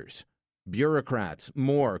 doctors, bureaucrats,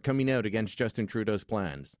 more coming out against Justin Trudeau's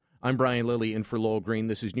plans. I'm Brian Lilley in for Lowell Green.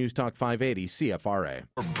 This is News Talk 580 CFRA.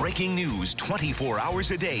 Breaking news 24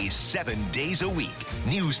 hours a day, 7 days a week.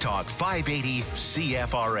 News Talk 580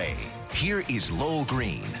 CFRA. Here is Lowell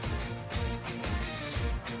Green.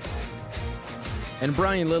 And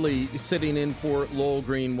Brian Lilley sitting in for Lowell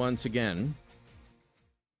Green once again.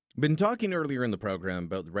 Been talking earlier in the program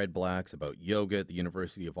about the Red Blacks, about yoga at the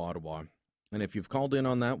University of Ottawa. And if you've called in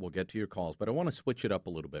on that, we'll get to your calls. But I want to switch it up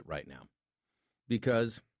a little bit right now.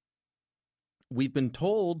 Because we've been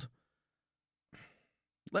told,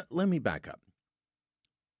 let me back up.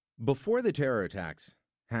 Before the terror attacks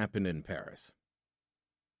happened in Paris,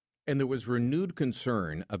 and there was renewed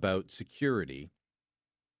concern about security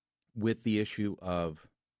with the issue of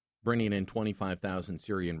bringing in 25,000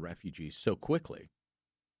 Syrian refugees so quickly,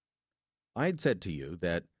 I had said to you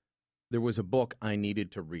that there was a book I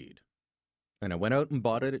needed to read. And I went out and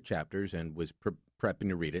bought it at Chapters and was prepping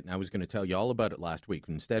to read it. And I was going to tell you all about it last week.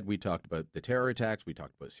 Instead, we talked about the terror attacks. We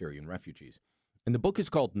talked about Syrian refugees. And the book is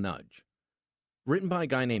called Nudge, written by a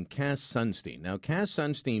guy named Cass Sunstein. Now, Cass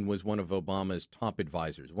Sunstein was one of Obama's top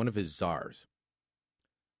advisors, one of his czars.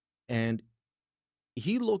 And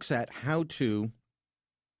he looks at how to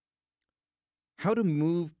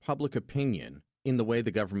move public opinion in the way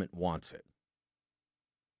the government wants it.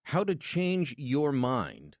 How to change your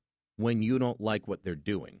mind when you don't like what they're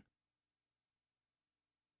doing.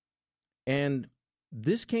 And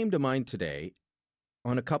this came to mind today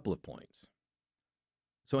on a couple of points.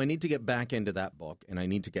 So I need to get back into that book, and I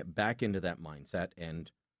need to get back into that mindset and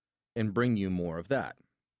bring you more of that.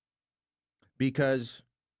 Because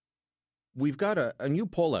we've got a new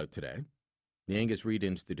poll out today, the Angus Reid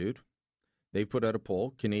Institute. They've put out a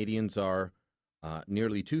poll. Canadians are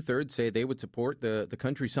nearly two-thirds say they would support the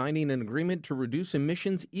country signing an agreement to reduce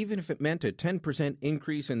emissions, even if it meant a 10%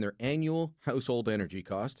 increase in their annual household energy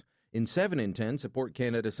costs. And 7 in 10 support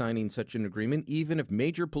Canada signing such an agreement, even if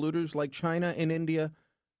major polluters like China and India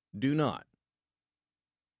do not.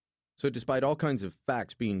 So despite all kinds of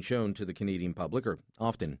facts being shown to the Canadian public, or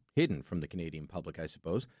often hidden from the Canadian public, I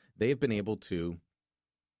suppose, they have been able to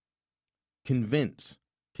convince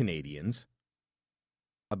Canadians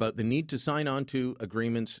about the need to sign on to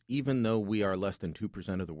agreements, even though we are less than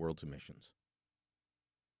 2% of the world's emissions.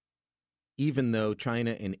 Even though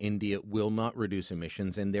China and India will not reduce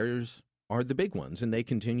emissions, and theirs are the big ones, and they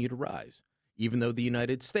continue to rise. Even though the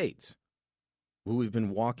United States, who we've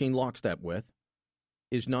been walking lockstep with,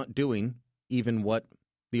 is not doing even what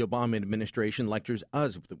the Obama administration lectures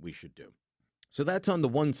us that we should do. So that's on the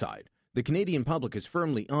one side. The Canadian public is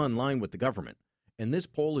firmly on line with the government. And this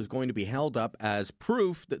poll is going to be held up as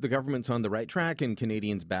proof that the government's on the right track and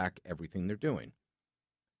Canadians back everything they're doing.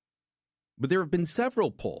 But there have been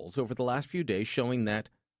several polls over the last few days showing that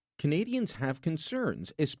Canadians have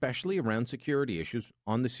concerns, especially around security issues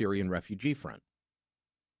on the Syrian refugee front.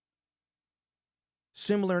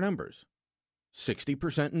 Similar numbers,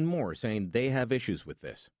 60% and more saying they have issues with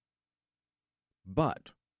this. But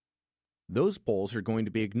those polls are going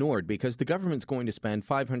to be ignored because the government's going to spend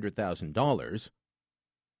 $500,000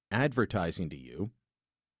 advertising to you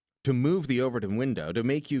to move the Overton window to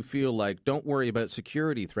make you feel like, don't worry about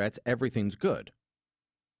security threats, everything's good.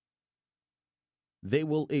 They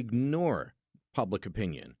will ignore public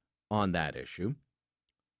opinion on that issue.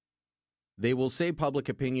 They will say public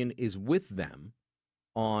opinion is with them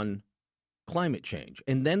on climate change,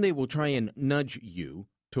 and then they will try and nudge you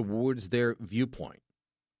towards their viewpoint.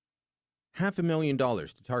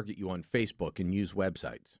 $500,000 to target you on Facebook and news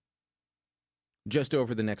websites just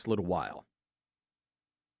over the next little while.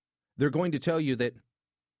 They're going to tell you that,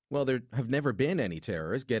 well, there have never been any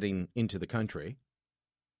terrorists getting into the country.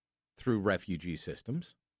 through refugee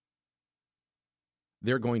systems.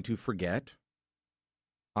 They're going to forget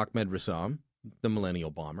Ahmed Rassam, the millennial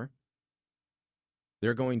bomber.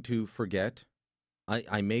 They're going to forget,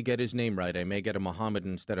 I may get his name right, I may get a Muhammad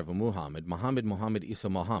instead of a Muhammad, Muhammad Isa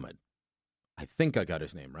Muhammad. I think I got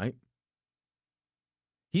his name right.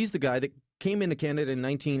 He's the guy that came into Canada in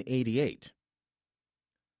 1988.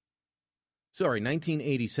 Sorry,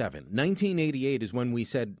 1987. 1988 is when we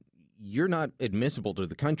said, you're not admissible to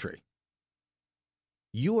the country.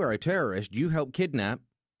 You are a terrorist. You helped kidnap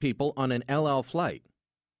people on an El Al flight.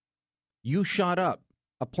 You shot up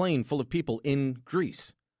a plane full of people in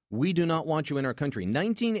Greece. We do not want you in our country.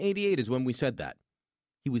 1988 is when we said that.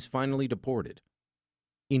 He was finally deported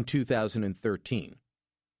in 2013.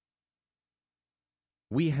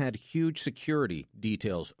 We had huge security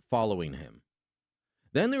details following him.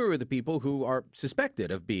 Then there were the people who are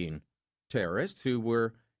suspected of being terrorists who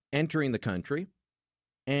were entering the country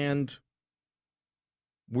and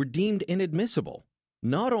were deemed inadmissible,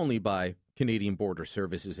 not only by Canadian Border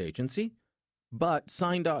Services Agency, but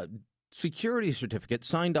signed off, security certificates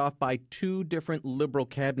signed off by 2 different Liberal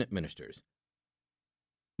cabinet ministers.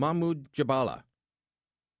 Mahmoud Jabala,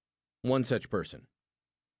 one such person,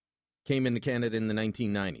 came into Canada in the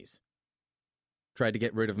 1990s. Tried to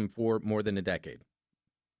get rid of him for more than a decade.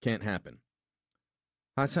 Can't happen.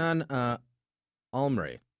 Hassan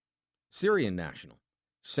Almre, Syrian national,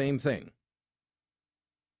 same thing.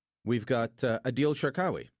 We've got Adil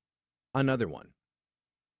Sharkawi, another one.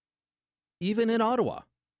 Even in Ottawa,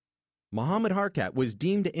 Mohammed Harkat was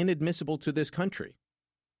deemed inadmissible to this country.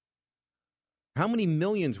 How many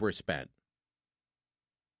millions were spent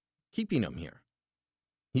keeping him here?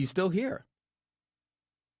 He's still here.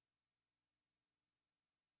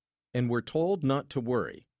 And we're told not to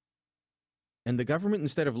worry. And the government,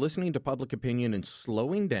 instead of listening to public opinion and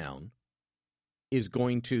slowing down, is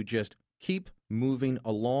going to just keep moving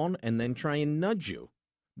along and then try and nudge you.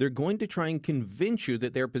 They're going to try and convince you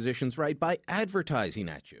that their position's right by advertising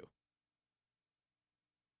at you.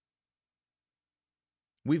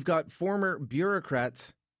 We've got former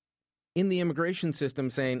bureaucrats in the immigration system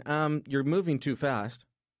saying, you're moving too fast.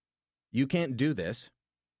 You can't do this.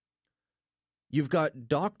 You've got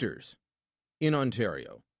doctors in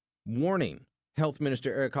Ontario warning Health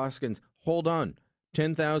Minister Eric Hoskins, hold on,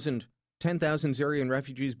 10,000 Syrian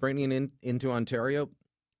refugees bringing into Ontario.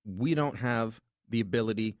 We don't have the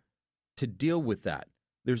ability to deal with that.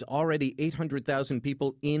 There's already 800,000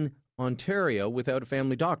 people in Ontario without a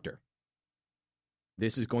family doctor.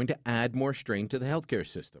 This is going to add more strain to the healthcare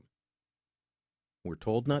system. We're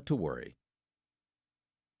told not to worry.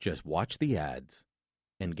 Just watch the ads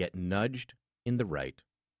and get nudged in the right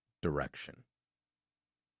direction.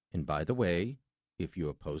 And by the way, if you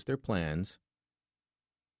oppose their plans,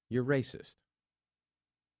 you're racist.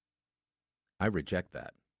 I reject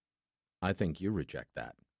that. I think you reject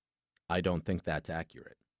that. I don't think that's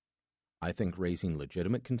accurate. I think raising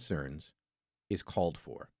legitimate concerns is called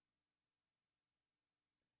for.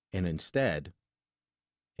 And instead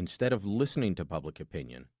of listening to public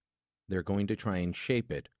opinion, they're going to try and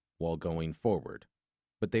shape it while going forward.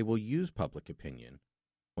 But they will use public opinion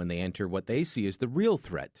when they enter what they see as the real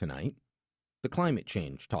threat tonight, the climate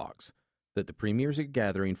change talks that the premiers are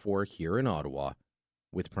gathering for here in Ottawa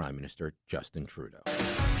with Prime Minister Justin Trudeau.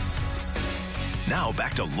 Now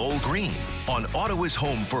back to Lowell Green on Ottawa's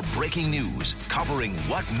home for breaking news, covering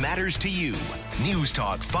what matters to you. News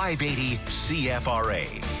Talk 580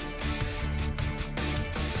 CFRA.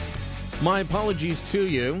 My apologies to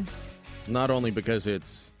you, not only because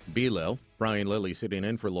it's B-Lil, Brian Lilly sitting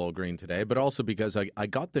in for Lowell Green today, but also because I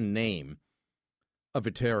got the name of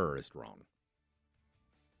a terrorist wrong.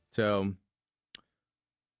 So,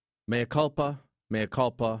 mea culpa, mea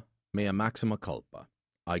maxima culpa.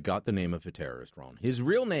 I got the name of a terrorist wrong. His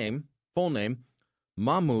real name, full name,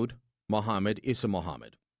 Mahmoud Mohammed Issa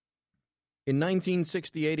Mohammed. In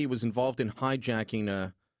 1968, he was involved in hijacking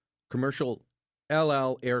a commercial El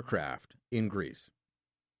Al aircraft in Greece.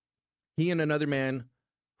 He and another man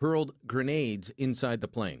hurled grenades inside the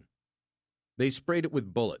plane. They sprayed it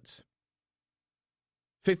with bullets.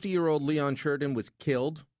 50-year-old Leon Sheridan was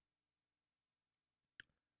killed.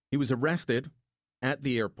 He was arrested at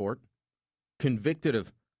the airport, convicted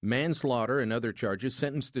of manslaughter and other charges,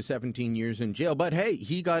 sentenced to 17 years in jail. But hey,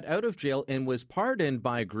 he got out of jail and was pardoned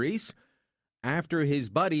by Greece after his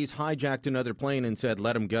buddies hijacked another plane and said,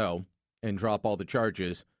 let him go and drop all the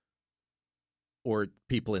charges, or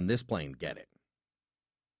people in this plane get it.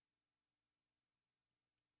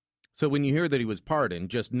 So when you hear that he was pardoned,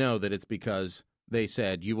 just know that it's because they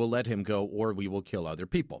said, you will let him go or we will kill other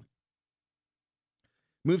people.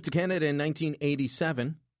 Moved to Canada in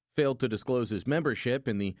 1987, failed to disclose his membership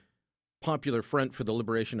in the Popular Front for the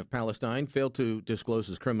Liberation of Palestine, failed to disclose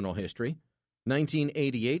his criminal history.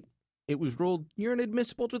 1988, it was ruled you're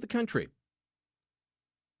inadmissible to the country.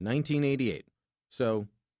 1988. So,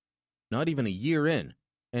 not even a year in,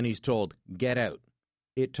 and he's told, get out.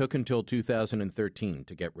 It took until 2013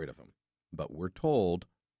 to get rid of him. But we're told,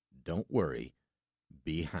 don't worry,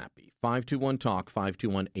 be happy. 521-TALK,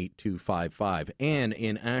 521-8255. Anne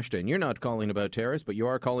in Ashton, you're not calling about terrorists, but you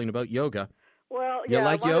are calling about yoga. Well, you yeah,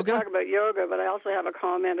 like I want yoga? to talk about yoga, but I also have a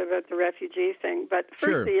comment about the refugee thing. But first,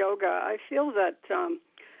 Sure. The yoga, I feel that,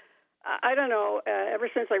 I don't know, ever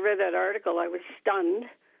since I read that article, I was stunned,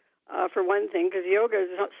 for one thing, because yoga is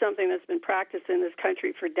not something that's been practiced in this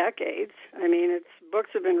country for decades. I mean,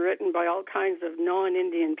 books have been written by all kinds of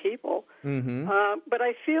non-Indian people. Mm-hmm. But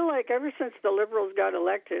I feel like ever since the Liberals got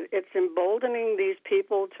elected, it's emboldening these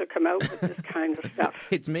people to come out with this kind of stuff.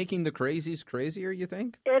 It's making the crazies crazier, you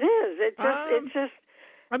think? It is. It just.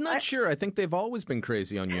 I'm not sure. I think they've always been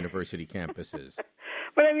crazy on university campuses.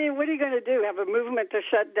 But, I mean, what are you going to do? Have a movement to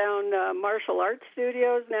shut down martial arts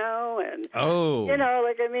studios now? And you know,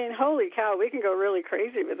 like, I mean, holy cow, we can go really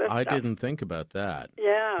crazy with this I stuff. didn't think about that.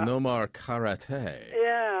 Yeah. No more karate.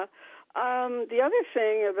 Yeah. The other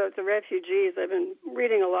thing about the refugees, I've been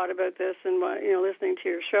reading a lot about this and, listening to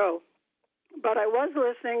your show. But I was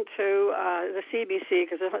listening to the CBC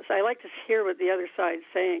because I like to hear what the other side's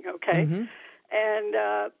saying, okay? Mm-hmm.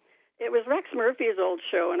 And it was Rex Murphy's old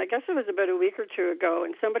show, and I guess it was about a week or two ago,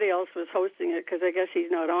 and somebody else was hosting it because I guess he's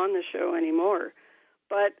not on the show anymore.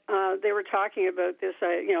 But they were talking about this,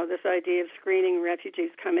 this idea of screening refugees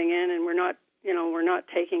coming in, and we're not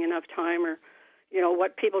taking enough time, or,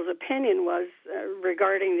 what people's opinion was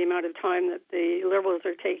regarding the amount of time that the Liberals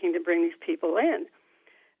are taking to bring these people in.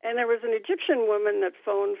 And there was an Egyptian woman that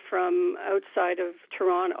phoned from outside of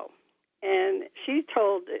Toronto, and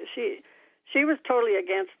she was totally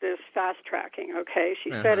against this fast-tracking, okay?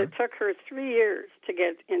 She said it took her 3 years to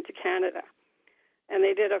get into Canada, and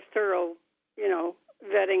they did a thorough,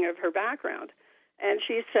 vetting of her background. And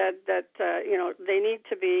she said that, they need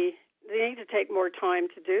to take more time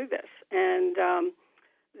to do this. And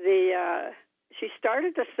she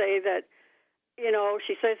started to say that,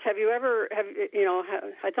 she says,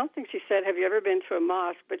 I don't think she said, have you ever been to a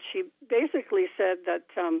mosque? But she basically said that,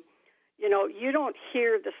 you don't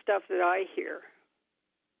hear the stuff that I hear.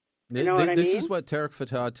 You know what I mean? This is what Tariq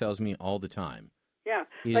Fatah tells me all the time. Yeah.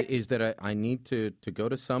 Is that I need to go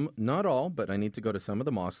to some, not all, but I need to go to some of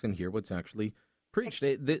the mosques and hear what's actually preached.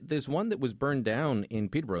 There's one that was burned down in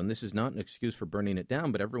Peterborough, and this is not an excuse for burning it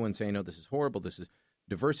down, but everyone's saying, no, this is horrible, this is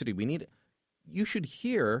diversity, we need it. You should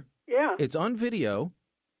hear, it's on video,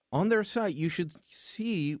 on their site, you should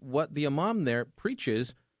see what the imam there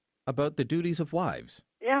preaches about the duties of wives.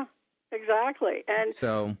 Yeah. Exactly. And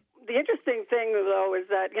so the interesting thing, though, is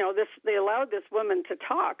that, they allowed this woman to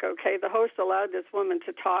talk, okay? The host allowed this woman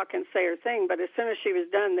to talk and say her thing, but as soon as she was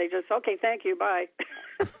done, they just, okay, thank you, bye.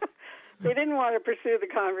 They didn't want to pursue the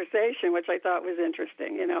conversation, which I thought was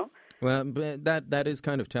interesting, Well, but that is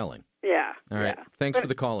kind of telling. Yeah. All right. Yeah. Thanks for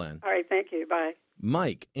the call, Ann. All right, thank you. Bye.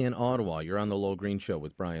 Mike in Ottawa, you're on the Lowell Green Show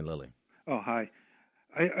with Brian Lilly. Oh, hi.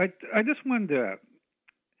 I just wanted to...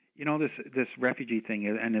 this refugee thing,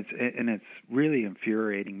 and it's really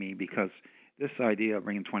infuriating me because this idea of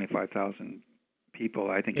bringing 25,000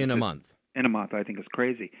 people, I think in a month, I think is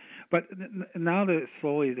crazy. But now that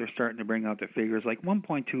slowly they're starting to bring out the figures, like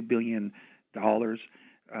 $1.2 billion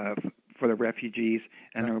for the refugees,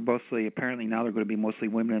 and they're mostly, apparently now they're going to be mostly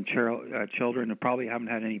women and children who probably haven't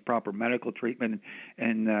had any proper medical treatment,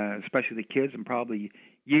 and especially the kids, and probably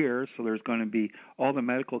years. So there's going to be all the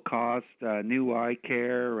medical costs, new eye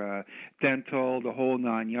care, dental, the whole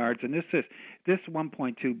 9 yards. And this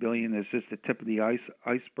 1.2 billion is just the tip of the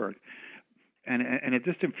iceberg. And it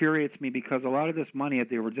just infuriates me because a lot of this money, if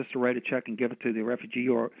they were just to write a check and give it to the refugee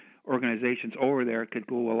organizations over there, could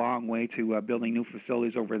go a long way to building new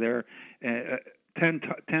facilities over there,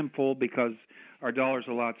 tenfold, because our dollars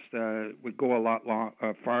would go a lot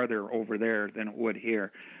farther over there than it would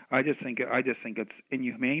here. I just think it's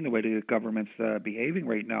inhumane the way the government's behaving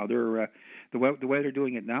right now. They're the way they're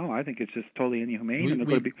doing it now. I think it's just totally inhumane.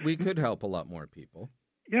 We could help a lot more people.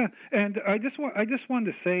 Yeah, and I just wanted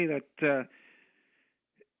to say that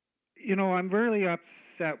I'm really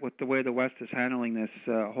upset with the way the West is handling this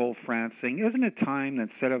whole France thing. Isn't it time that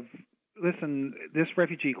instead of this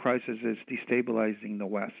refugee crisis is destabilizing the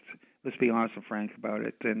West? Let's be honest and frank about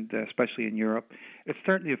it, and especially in Europe. It's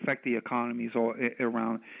starting to affect the economies all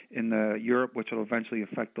around in Europe, which will eventually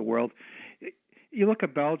affect the world. You look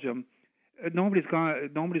at Belgium, nobody's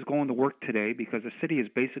going to work today because the city is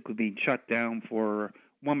basically being shut down for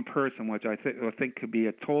one person, which I think could be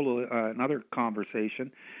a total another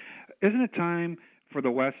conversation. Isn't it time for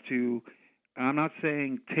the West to, and I'm not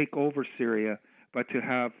saying take over Syria, but to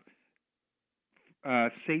have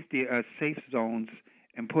safe zones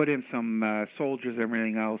and put in some soldiers and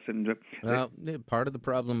everything else? And well, part of the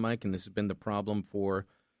problem, Mike, and this has been the problem for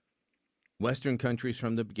Western countries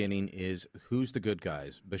from the beginning, is who's the good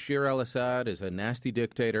guys? Bashar al-Assad is a nasty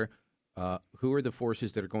dictator. Who are the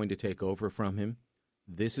forces that are going to take over from him?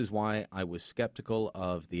 This is why I was skeptical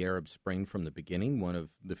of the Arab Spring from the beginning. One of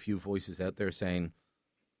the few voices out there saying,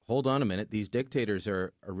 hold on a minute, these dictators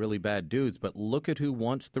are really bad dudes, but look at who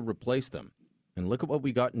wants to replace them. And look at what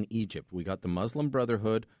we got in Egypt. We got the Muslim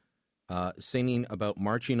Brotherhood singing about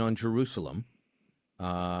marching on Jerusalem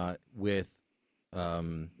with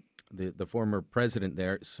the former president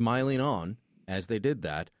there smiling on as they did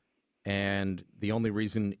that. And the only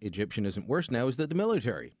reason Egyptian isn't worse now is that the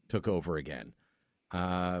military took over again.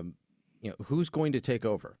 Who's going to take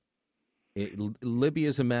over? Libya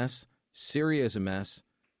is a mess. Syria is a mess.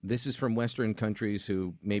 This is from Western countries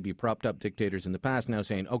who maybe propped up dictators in the past now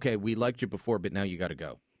saying, okay, we liked you before, but now you got to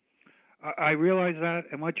go. I realize that,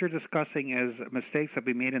 and what you're discussing is mistakes that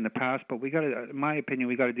we made in the past, but we got to, in my opinion,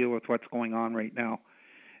 we got to deal with what's going on right now.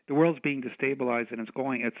 The world's being destabilized, and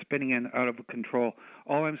it's spinning in out of control.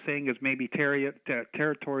 All I'm saying is maybe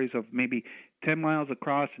territories of maybe 10 miles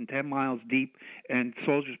across and 10 miles deep, and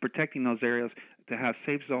soldiers protecting those areas to have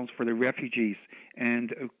safe zones for the refugees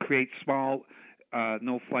and create small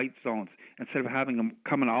no-flight zones instead of having them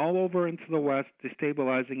coming all over into the West,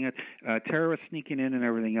 destabilizing it, terrorists sneaking in and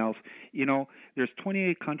everything else. There's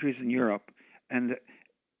 28 countries in Europe, and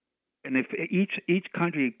if each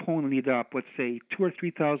country pulling it up, let's say 2,000 or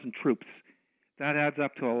 3,000 troops, that adds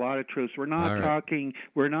up to a lot of troops. We're not talking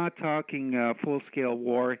full-scale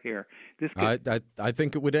war here. I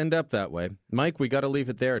think it would end up that way. Mike, we got to leave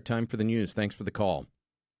it there. Time for the news. Thanks for the call.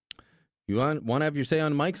 You want to have your say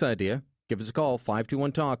on Mike's idea? Give us a call,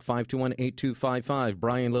 521-TALK, 521-8255.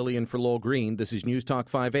 Brian Lillian for Lowell Green. This is News Talk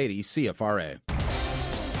 580 CFRA.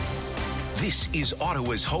 This is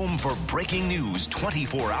Ottawa's home for breaking news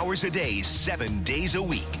 24 hours a day, 7 days a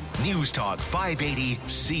week. News Talk 580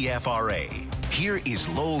 CFRA. Here is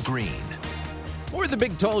Lowell Green. We're the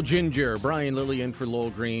big tall ginger. Brian Lillian for Lowell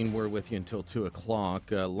Green. We're with you until 2 o'clock.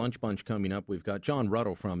 Lunch bunch coming up. We've got John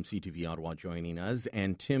Ruddle from CTV Ottawa joining us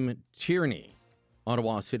and Tim Tierney,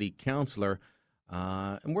 Ottawa City Councillor.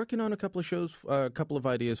 I'm working on a couple of shows, a couple of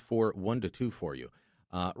ideas for 1 to 2 for you.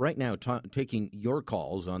 Right now, taking your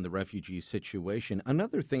calls on the refugee situation.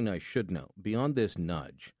 Another thing I should know, beyond this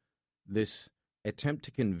nudge, this attempt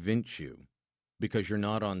to convince you because you're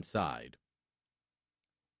not on side,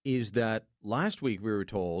 is that last week we were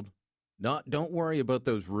told, don't worry about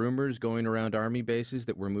those rumors going around Army bases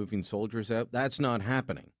that we're moving soldiers out. That's not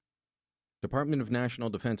happening. Department of National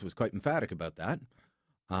Defense was quite emphatic about that.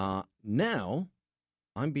 Now,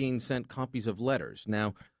 I'm being sent copies of letters.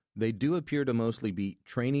 Now, they do appear to mostly be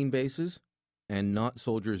training bases and not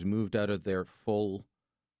soldiers moved out of their full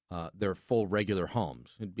regular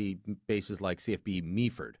homes. It'd be bases like CFB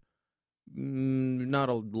Meaford. Not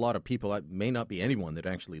a lot of people, may not be anyone that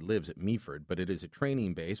actually lives at Meaford, but it is a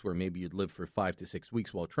training base where maybe you'd live for 5 to 6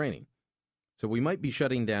 weeks while training. So we might be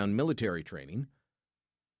shutting down military training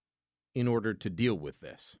in order to deal with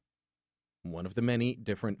this. One of the many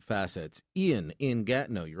different facets. Ian in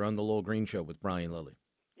Gatineau, you're on the Lowell Green Show with Brian Lilly.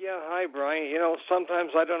 Yeah, hi, Brian.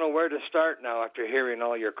 Sometimes I don't know where to start now after hearing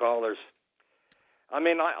all your callers. I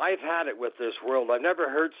mean, I've had it with this world. I've never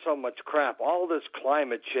heard so much crap. All this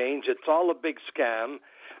climate change, it's all a big scam.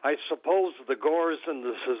 I suppose the Gores and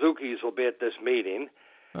the Suzukis will be at this meeting.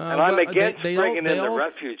 And I'm against bringing in the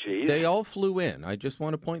refugees. They all flew in. I just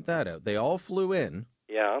want to point that out. They all flew in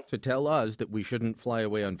to tell us that we shouldn't fly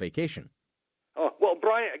away on vacation. Oh, well,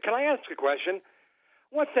 Brian, can I ask a question?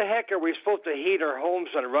 What the heck are we supposed to heat our homes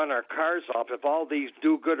and run our cars off if all these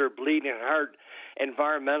do-gooder, bleeding-heart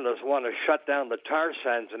environmentalists want to shut down the tar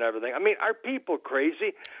sands and everything? I mean, are people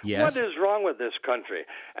crazy? Yes. What is wrong with this country?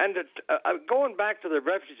 And going back to the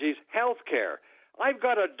refugees, health care. I've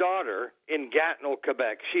got a daughter in Gatineau,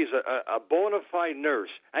 Quebec. She's a bona fide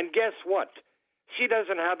nurse. And guess what? She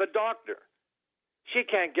doesn't have a doctor. She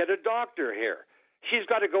can't get a doctor here. She's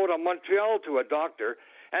got to go to Montreal to a doctor.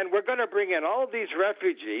 And we're going to bring in all these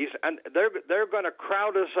refugees, and they're going to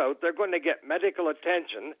crowd us out. They're going to get medical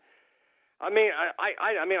attention. I mean,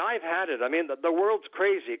 I've had it. I mean, the world's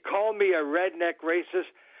crazy. Call me a redneck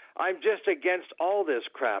racist. I'm just against all this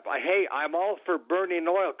crap. I'm all for burning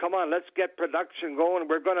oil. Come on, let's get production going.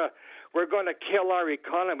 We're going to kill our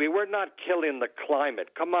economy. We're not killing the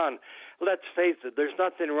climate. Come on, let's face it. There's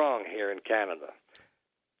nothing wrong here in Canada.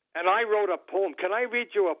 and I wrote a poem. Can I read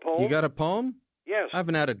you a poem? You got a poem? Yes. I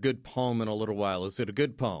haven't had a good poem in a little while. Is it a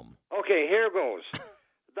good poem? Okay, here goes.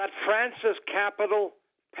 That France's capital,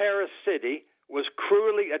 Paris City, was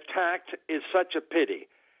cruelly attacked is such a pity.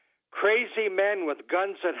 Crazy men with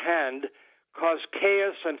guns at hand cause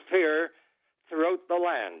chaos and fear throughout the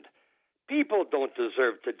land. People don't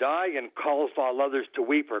deserve to die and calls all others to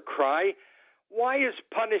weep or cry. Why is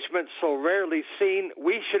punishment so rarely seen?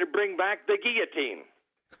 We should bring back the guillotine.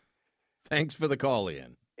 Thanks for the call,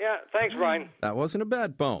 Ian. Yeah, thanks, Brian. That wasn't a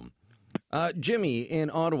bad poem. Jimmy in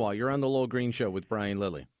Ottawa, you're on the Lowell Green Show with Brian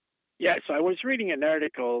Lilly. Yes, I was reading an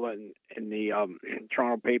article in the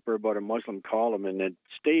Toronto paper about a Muslim column, and it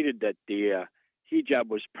stated that the hijab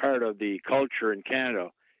was part of the culture in Canada.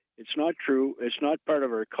 It's not true. It's not part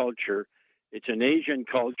of our culture. It's an Asian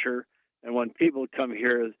culture, and when people come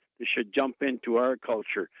here, they should jump into our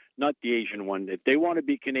culture, not the Asian one. If they want to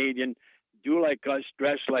be Canadian, do like us,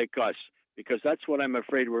 dress like us, because that's what I'm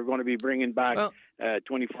afraid we're going to be bringing back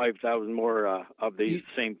 25,000 more of the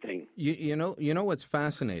same thing. You know what's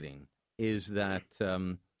fascinating is that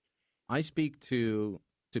I speak to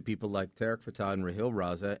people like Tariq Fatah and Rahil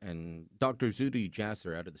Raza and Dr. Zuhdi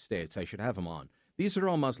Jasser out of the States. I should have him on. These are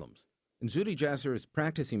all Muslims. And Zuhdi Jasser is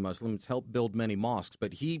practicing Muslim. It's helped build many mosques,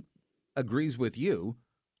 but he agrees with you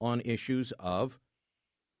on issues of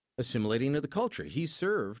assimilating to the culture. He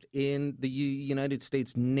served in the United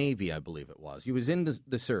States Navy, I believe it was. He was in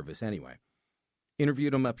the service anyway.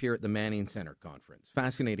 Interviewed him up here at the Manning Center conference.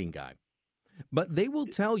 Fascinating guy. But they will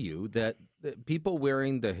tell you that people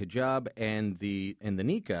wearing the hijab and the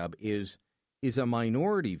niqab is a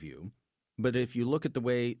minority view. But if you look at the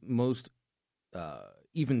way most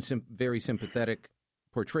very sympathetic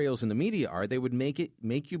portrayals in the media are, they would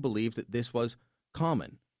make you believe that this was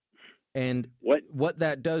common. And what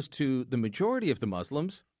that does to the majority of the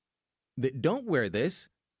Muslims that don't wear this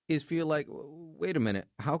is feel like, wait a minute,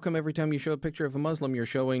 how come every time you show a picture of a Muslim, you're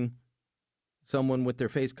showing someone with their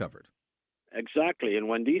face covered? Exactly. And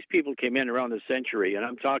when these people came in around the century, and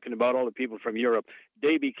I'm talking about all the people from Europe,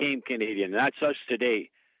 they became Canadian. That's us today.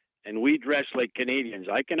 And we dress like Canadians.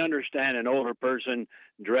 I can understand an older person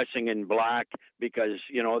dressing in black because,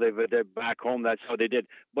 they're back home. That's how they did.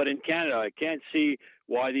 But in Canada, I can't see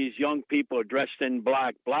why these young people are dressed in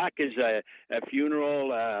black. Black is a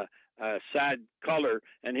funeral, sad color.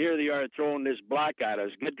 And here they are throwing this black at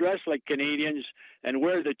us. Get dressed like Canadians and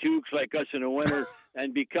wear the toques like us in the winter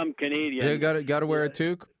and become Canadian. You got to wear a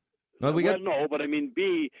toque? No, but I mean,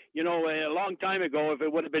 a long time ago, if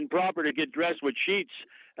it would have been proper to get dressed with sheets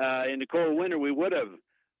in the cold winter, we would have.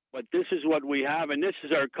 But this is what we have, and this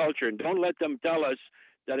is our culture. And don't let them tell us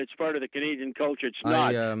that it's part of the Canadian culture. It's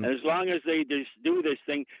not. And as long as they just do this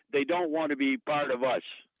thing, they don't want to be part of us.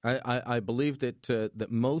 I believe that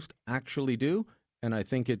most actually do. And I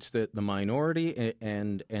think it's the minority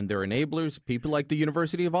and their enablers, people like the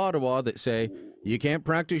University of Ottawa that say you can't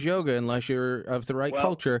practice yoga unless you're of the right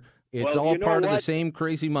culture. It's all part of the same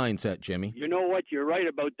crazy mindset, Jimmy. You know what? You're right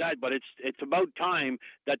about that, but it's about time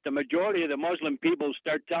that the majority of the Muslim people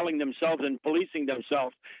start telling themselves and policing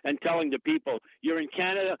themselves and telling the people, you're in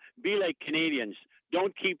Canada, be like Canadians.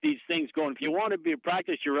 Don't keep these things going. If you want to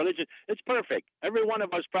practice your religion, it's perfect. Every one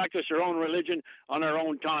of us practice our own religion on our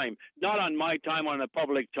own time, not on my time, on a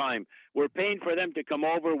public time. We're paying for them to come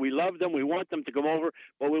over. We love them. We want them to come over,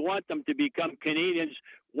 but we want them to become Canadians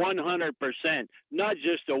 100%, not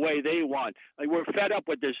just the way they want. Like, we're fed up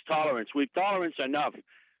with this tolerance. We've tolerance enough.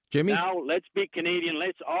 Jimmy? Now, let's be Canadian.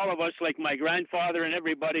 Let's all of us, like my grandfather and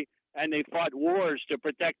everybody, and they fought wars to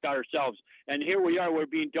protect ourselves. And here we are, we're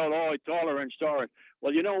being told, tolerance.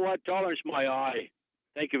 Well, you know what? Tolerance my eye.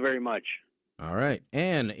 Thank you very much. All right.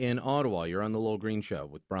 Anne in Ottawa, you're on the Lowell Green Show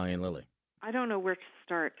with Brian Lilly. I don't know where to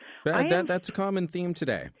start. That's a common theme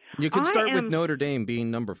today. You could start with Notre Dame being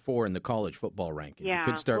number 4 in the college football ranking. Yeah, you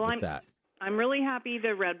could start with that. I'm really happy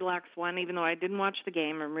the Red Blacks won, even though I didn't watch the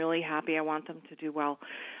game. I'm really happy. I want them to do well.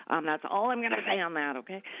 That's all I'm going to say on that,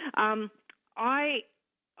 okay? I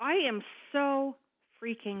am so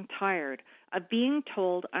freaking tired of being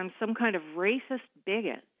told I'm some kind of racist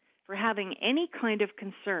bigot for having any kind of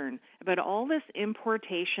concern about all this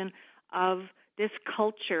importation of this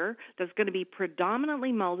culture that's going to be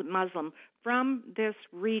predominantly Muslim from this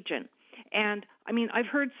region. And, I mean, I've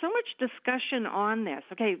heard so much discussion on this.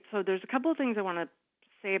 Okay, so there's a couple of things I want to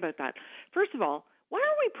say about that. First of all, why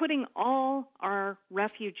are we putting all our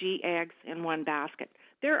refugee eggs in one basket?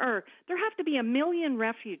 There have to be 1 million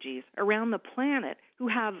refugees around the planet who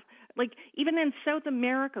have, like, even in South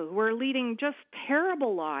America, who are leading just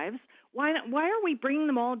terrible lives. Why are we bringing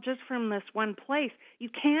them all just from this one place? You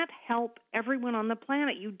can't help everyone on the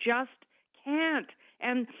planet. You just can't.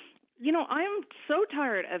 And, you know, I'm so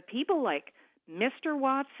tired of people like Mr.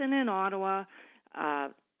 Watson in Ottawa,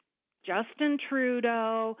 Justin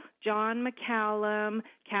Trudeau, John McCallum,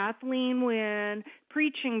 Kathleen Wynne,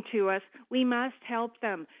 preaching to us, we must help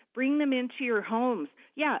them. Bring them into your homes.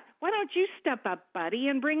 Yeah, why don't you step up, buddy,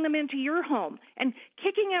 and bring them into your home? And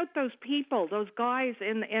kicking out those people, those guys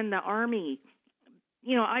in the Army,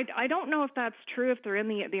 you know, I don't know if that's true, if they're in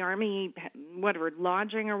the Army, whatever,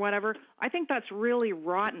 lodging or whatever. I think that's really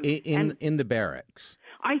rotten. In the barracks.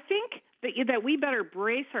 I think that we better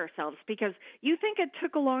brace ourselves, because you think it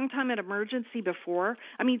took a long time at emergency before.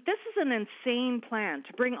 I mean, this is an insane plan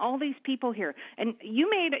to bring all these people here, and you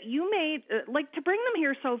made like to bring them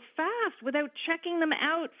here so fast without checking them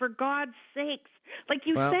out, for God's sakes. Like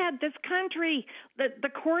you said, this country, the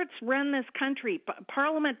courts run this country.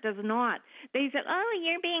 Parliament does not. They said, oh,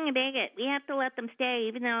 you're being a bigot. We have to let them stay,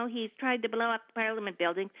 even though he's tried to blow up the Parliament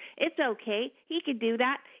building. It's okay. He could do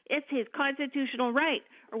that. It's his constitutional right,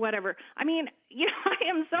 or whatever. I mean, you know, I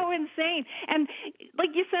am so insane. And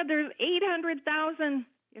like you said, there's 800,000,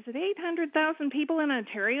 is it 800,000 people in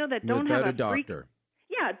Ontario that don't Without have a doctor.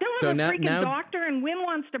 Yeah, don't have a freaking doctor, and Wynne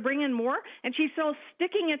wants to bring in more, and she's still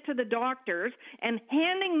sticking it to the doctors and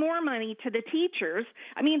handing more money to the teachers.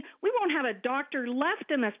 I mean, we won't have a doctor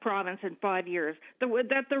left in this province in 5 years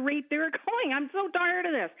at the rate they're going. I'm so tired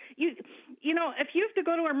of this. You know, if you have to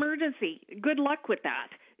go to emergency, good luck with that.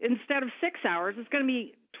 Instead of 6 hours, it's going to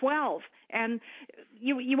be 12, and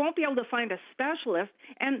you won't be able to find a specialist.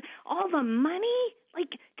 And all the money, like,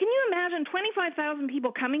 can you imagine 25,000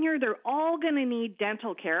 people coming here? They're all going to need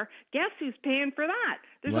dental care. Guess who's paying for that?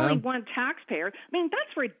 There's only one taxpayer. I mean,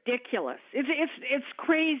 that's ridiculous. It's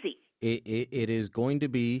crazy. It is going to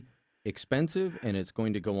be expensive, and it's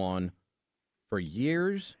going to go on for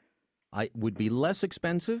years. It would be less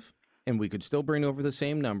expensive, and we could still bring over the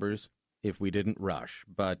same numbers if we didn't rush.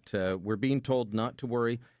 But we're being told not to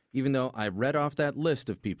worry, even though I read off that list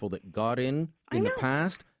of people that got in the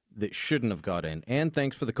past that shouldn't have got in. And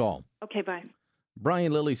thanks for the call. Okay, bye.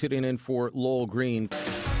 Brian Lilley sitting in for Lowell Green.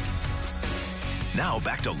 Now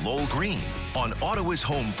back to Lowell Green on Ottawa's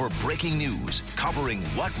home for breaking news, covering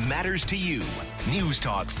what matters to you. News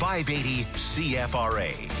Talk 580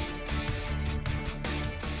 CFRA.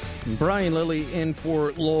 Brian Lilley in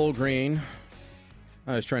for Lowell Green.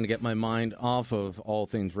 I was trying to get my mind off of all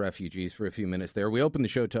things refugees for a few minutes there. We opened the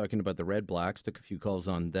show talking about the Red Blacks, took a few calls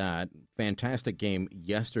on that. Fantastic game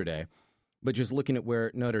yesterday. But just looking at where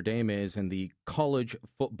Notre Dame is in the college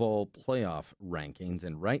football playoff rankings,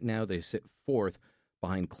 and right now they sit fourth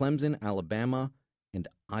behind Clemson, Alabama, and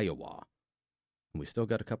Iowa. And we still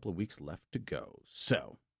got a couple of weeks left to go.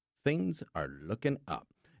 So things are looking up.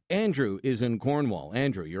 Andrew is in Cornwall.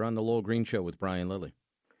 Andrew, you're on the Lowell Green Show with Brian Lilley.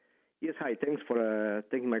 Yes, hi. Thanks for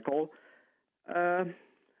taking my call. I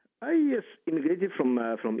immigrated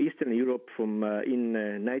from Eastern Europe in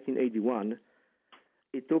 1981.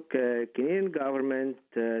 It took Canadian government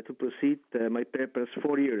to proceed my papers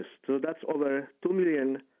 4 years. So that's over 2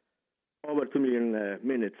 million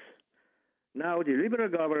minutes. Now the Liberal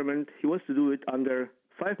government, he wants to do it under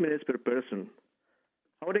 5 minutes per person.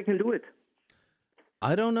 How they can do it?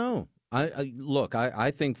 I don't know. I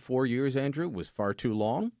think 4 years, Andrew, was far too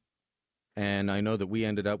long. And I know that we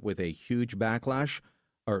ended up with a huge backlog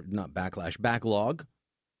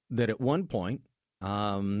that at one point,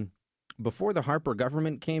 before the Harper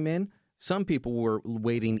government came in, some people were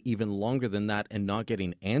waiting even longer than that and not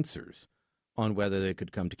getting answers on whether they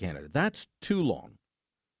could come to Canada. That's too long.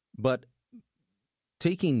 But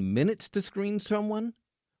taking minutes to screen someone,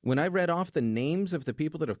 when I read off the names of the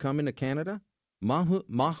people that have come into Canada,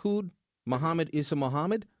 Mohammed Issa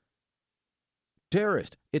Mohammed,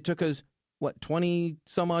 terrorist. It took us 20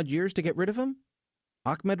 some odd years to get rid of him?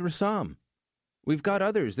 Ahmed Rassam. We've got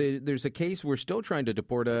others. There's a case we're still trying to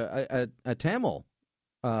deport a Tamil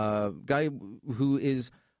guy who is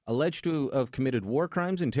alleged to have committed war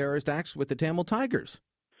crimes and terrorist acts with the Tamil Tigers.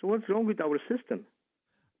 So what's wrong with our system?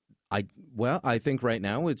 I think right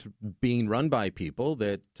now it's being run by people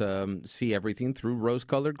that see everything through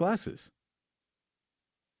rose-colored glasses.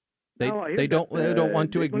 They don't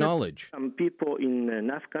want to acknowledge. Some people in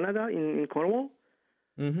North Canada, in Cornwall,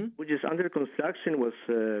 which is under construction, was,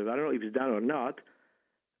 I don't know if it's done or not,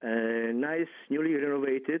 nice, newly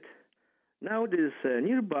renovated. Now there's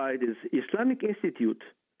nearby this Islamic Institute.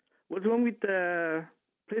 What's wrong with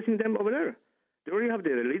placing them over there? They already have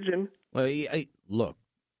their religion. Well, look,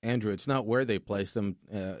 Andrew, it's not where they place them.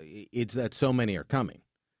 It's that so many are coming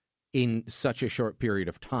in such a short period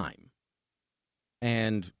of time.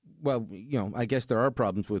 And, well, I guess there are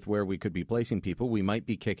problems with where we could be placing people. We might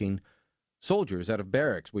be kicking soldiers out of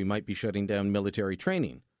barracks. We might be shutting down military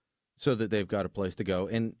training so that they've got a place to go.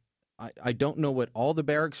 And I don't know what all the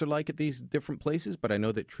barracks are like at these different places, but I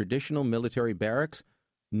know that traditional military barracks,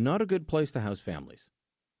 not a good place to house families.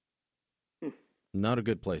 Not a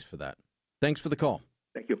good place for that. Thanks for the call.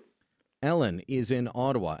 Thank you. Ellen is in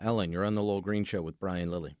Ottawa. Ellen, you're on the Lowell Green Show with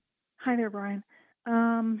Brian Lilly. Hi there, Brian.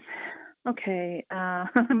 Okay,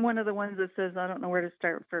 I'm one of the ones that says I don't know where to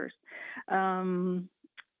start first. My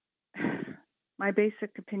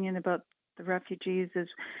basic opinion about the refugees is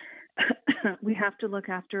we have to look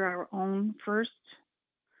after our own first.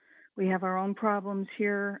 We have our own problems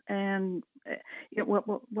here, and what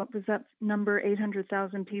was that number?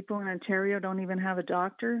 800,000 people in Ontario don't even have a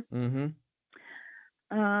doctor. Mm-hmm.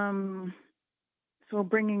 So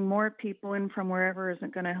bringing more people in from wherever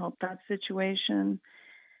isn't going to help that situation.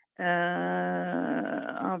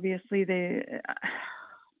 Obviously,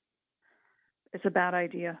 it's a bad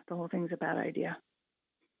idea. The whole thing's a bad idea.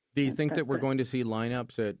 Do you think that we're going to see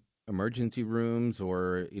lineups at emergency rooms,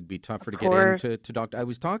 or it'd be tougher to get into doctor? I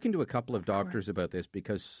was talking to a couple of doctors about this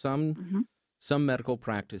because some medical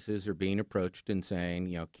practices are being approached and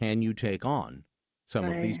saying, can you take on some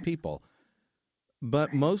of these people?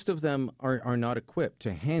 But most of them are not equipped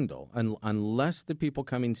to handle, unless the people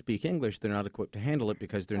coming speak English, they're not equipped to handle it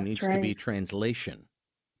because there needs to be translation.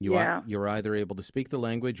 You're either able to speak the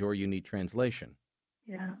language or you need translation.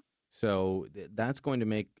 Yeah. So that's going to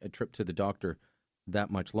make a trip to the doctor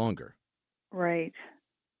that much longer. Right.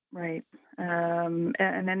 And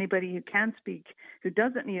anybody who can speak, who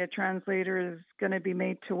doesn't need a translator, is going to be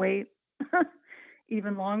made to wait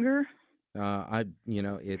even longer.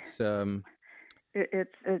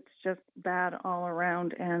 It's just bad all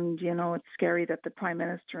around, and it's scary that the Prime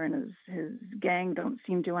Minister and his gang don't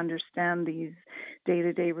seem to understand these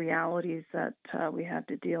day-to-day realities that we have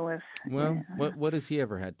to deal with. Well, what has he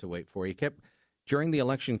ever had to wait for? During the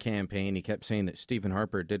election campaign, he kept saying that Stephen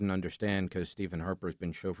Harper didn't understand because Stephen Harper's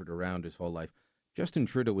been chauffeured around his whole life. Justin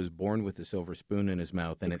Trudeau was born with a silver spoon in his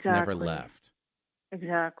mouth, and it's never left.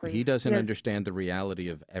 Exactly. He doesn't understand the reality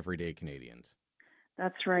of everyday Canadians.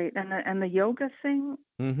 That's right. And the yoga thing,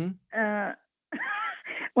 mm-hmm.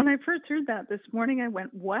 When I first heard that this morning, I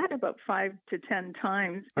went, what, about 5 to 10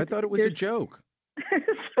 times? I thought it was a joke.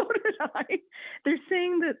 So did I. They're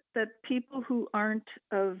saying that people who aren't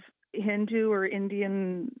of Hindu or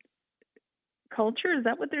Indian culture, is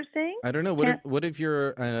that what they're saying? I don't know. What if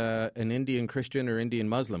you're an Indian Christian or Indian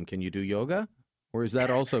Muslim? Can you do yoga? Or is that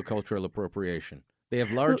also cultural appropriation? They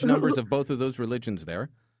have large numbers of both of those religions there.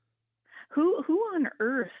 Who on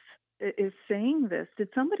earth is saying this? Did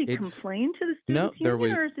somebody complain to the students? No,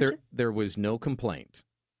 there was no complaint.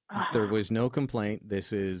 There was no complaint.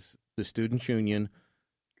 This is the Students' Union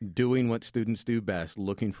doing what students do best,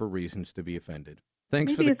 looking for reasons to be offended.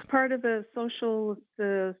 Maybe it's part of a social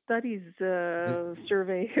studies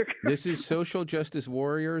survey. This is social justice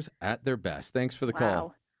warriors at their best. Thanks for the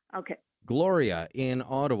call. Okay. Gloria in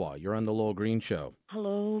Ottawa, you're on the Lowell Green Show.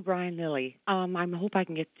 Hello, Brian Lilly. I hope I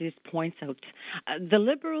can get these points out. The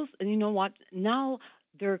Liberals, you know what, now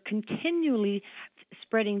they're continually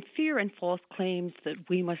spreading fear and false claims that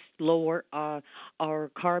we must lower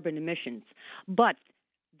our carbon emissions. But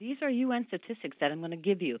these are UN statistics that I'm going to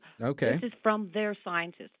give you. Okay. This is from their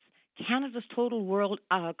scientists. Canada's total world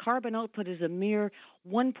carbon output is a mere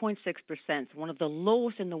 1.6%, one of the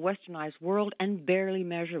lowest in the westernized world and barely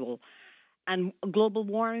measurable. And global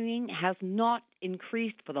warming has not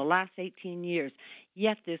increased for the last 18 years.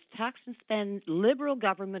 Yet this tax and spend Liberal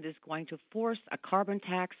government is going to force a carbon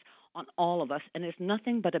tax on all of us, and it's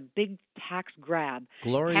nothing but a big tax grab.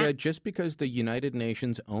 Gloria, just because the United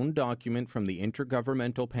Nations' own document from the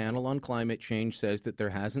Intergovernmental Panel on Climate Change says that there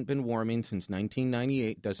hasn't been warming since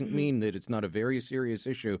 1998 doesn't mean that it's not a very serious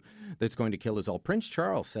issue that's going to kill us all. Prince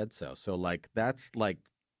Charles said so. So, that's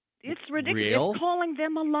it's ridiculous. Real? It's calling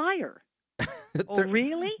them a liar.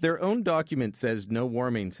 Really? Their own document says no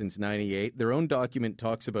warming since 98. Their own document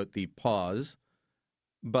talks about the pause.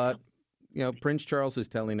 But, Prince Charles is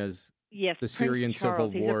telling us the Syrian civil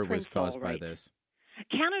war was caused by this.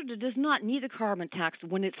 Canada does not need a carbon tax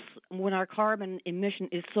when our carbon emission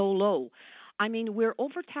is so low. I mean, we're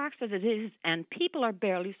overtaxed as it is, and people are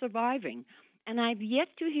barely surviving. And I've yet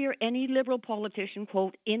to hear any Liberal politician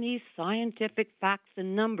quote any scientific facts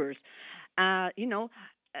and numbers. Like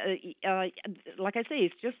I say,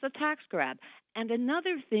 it's just a tax grab. And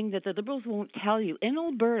another thing that the Liberals won't tell you, in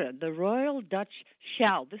Alberta, the Royal Dutch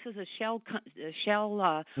Shell, this is a Shell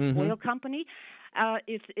oil company.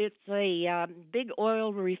 It's a big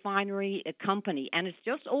oil refinery company, and it's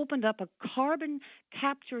just opened up a carbon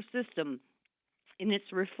capture system in its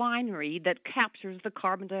refinery that captures the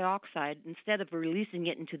carbon dioxide instead of releasing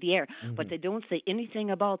it into the air. Mm-hmm. But they don't say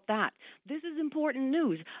anything about that. This is important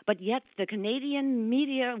news, but yet the Canadian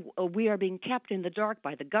media, we are being kept in the dark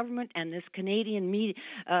by the government and this Canadian media,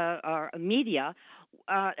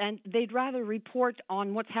 and they'd rather report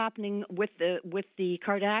on what's happening with the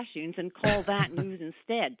Kardashians and call that news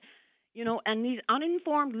instead. You know, and these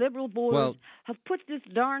uninformed Liberal voters have put this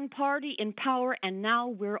darn party in power, and now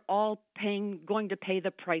we're all going to pay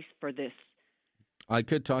the price for this. I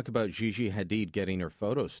could talk about Gigi Hadid getting her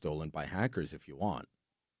photos stolen by hackers if you want.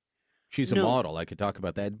 She's a model. I could talk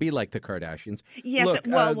about that. It'd be like the Kardashians. Yes,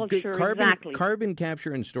 look, sure, exactly. Carbon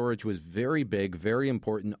capture and storage was very big, very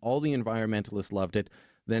important. All the environmentalists loved it.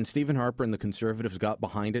 Then Stephen Harper and the Conservatives got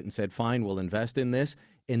behind it and said, fine, we'll invest in this.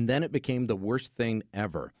 And then it became the worst thing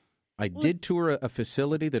ever. I did tour a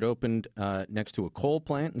facility that opened next to a coal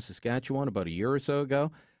plant in Saskatchewan about a year or so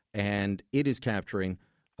ago, and it is capturing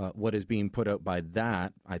what is being put out by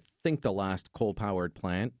that. I think the last coal-powered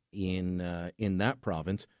plant in that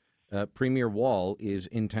province. Premier Wall is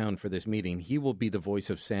in town for this meeting. He will be the voice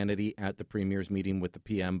of sanity at the Premier's meeting with the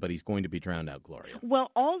PM, but he's going to be drowned out, Gloria. Well,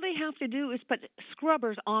 all they have to do is put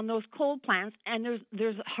scrubbers on those coal plants, and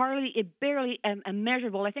there's barely a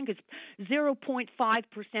measurable, I think it's 0.5%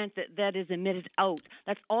 that is emitted out.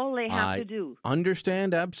 That's all they have to do.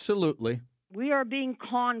 Understand, absolutely. We are being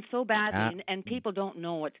conned so badly, and people don't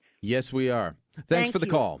know it. Yes, we are. Thanks for the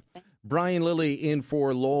call. Brian Lilley in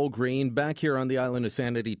for Lowell Green, back here on the Island of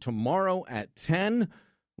Sanity tomorrow at 10.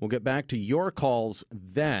 We'll get back to your calls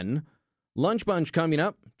then. Lunch Bunch coming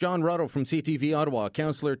up. John Ruddle from CTV Ottawa,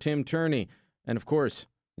 Councillor Tim Turney, and of course,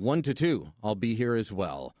 1 to 2. I'll be here as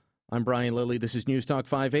well. I'm Brian Lilley. This is News Talk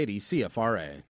 580 CFRA.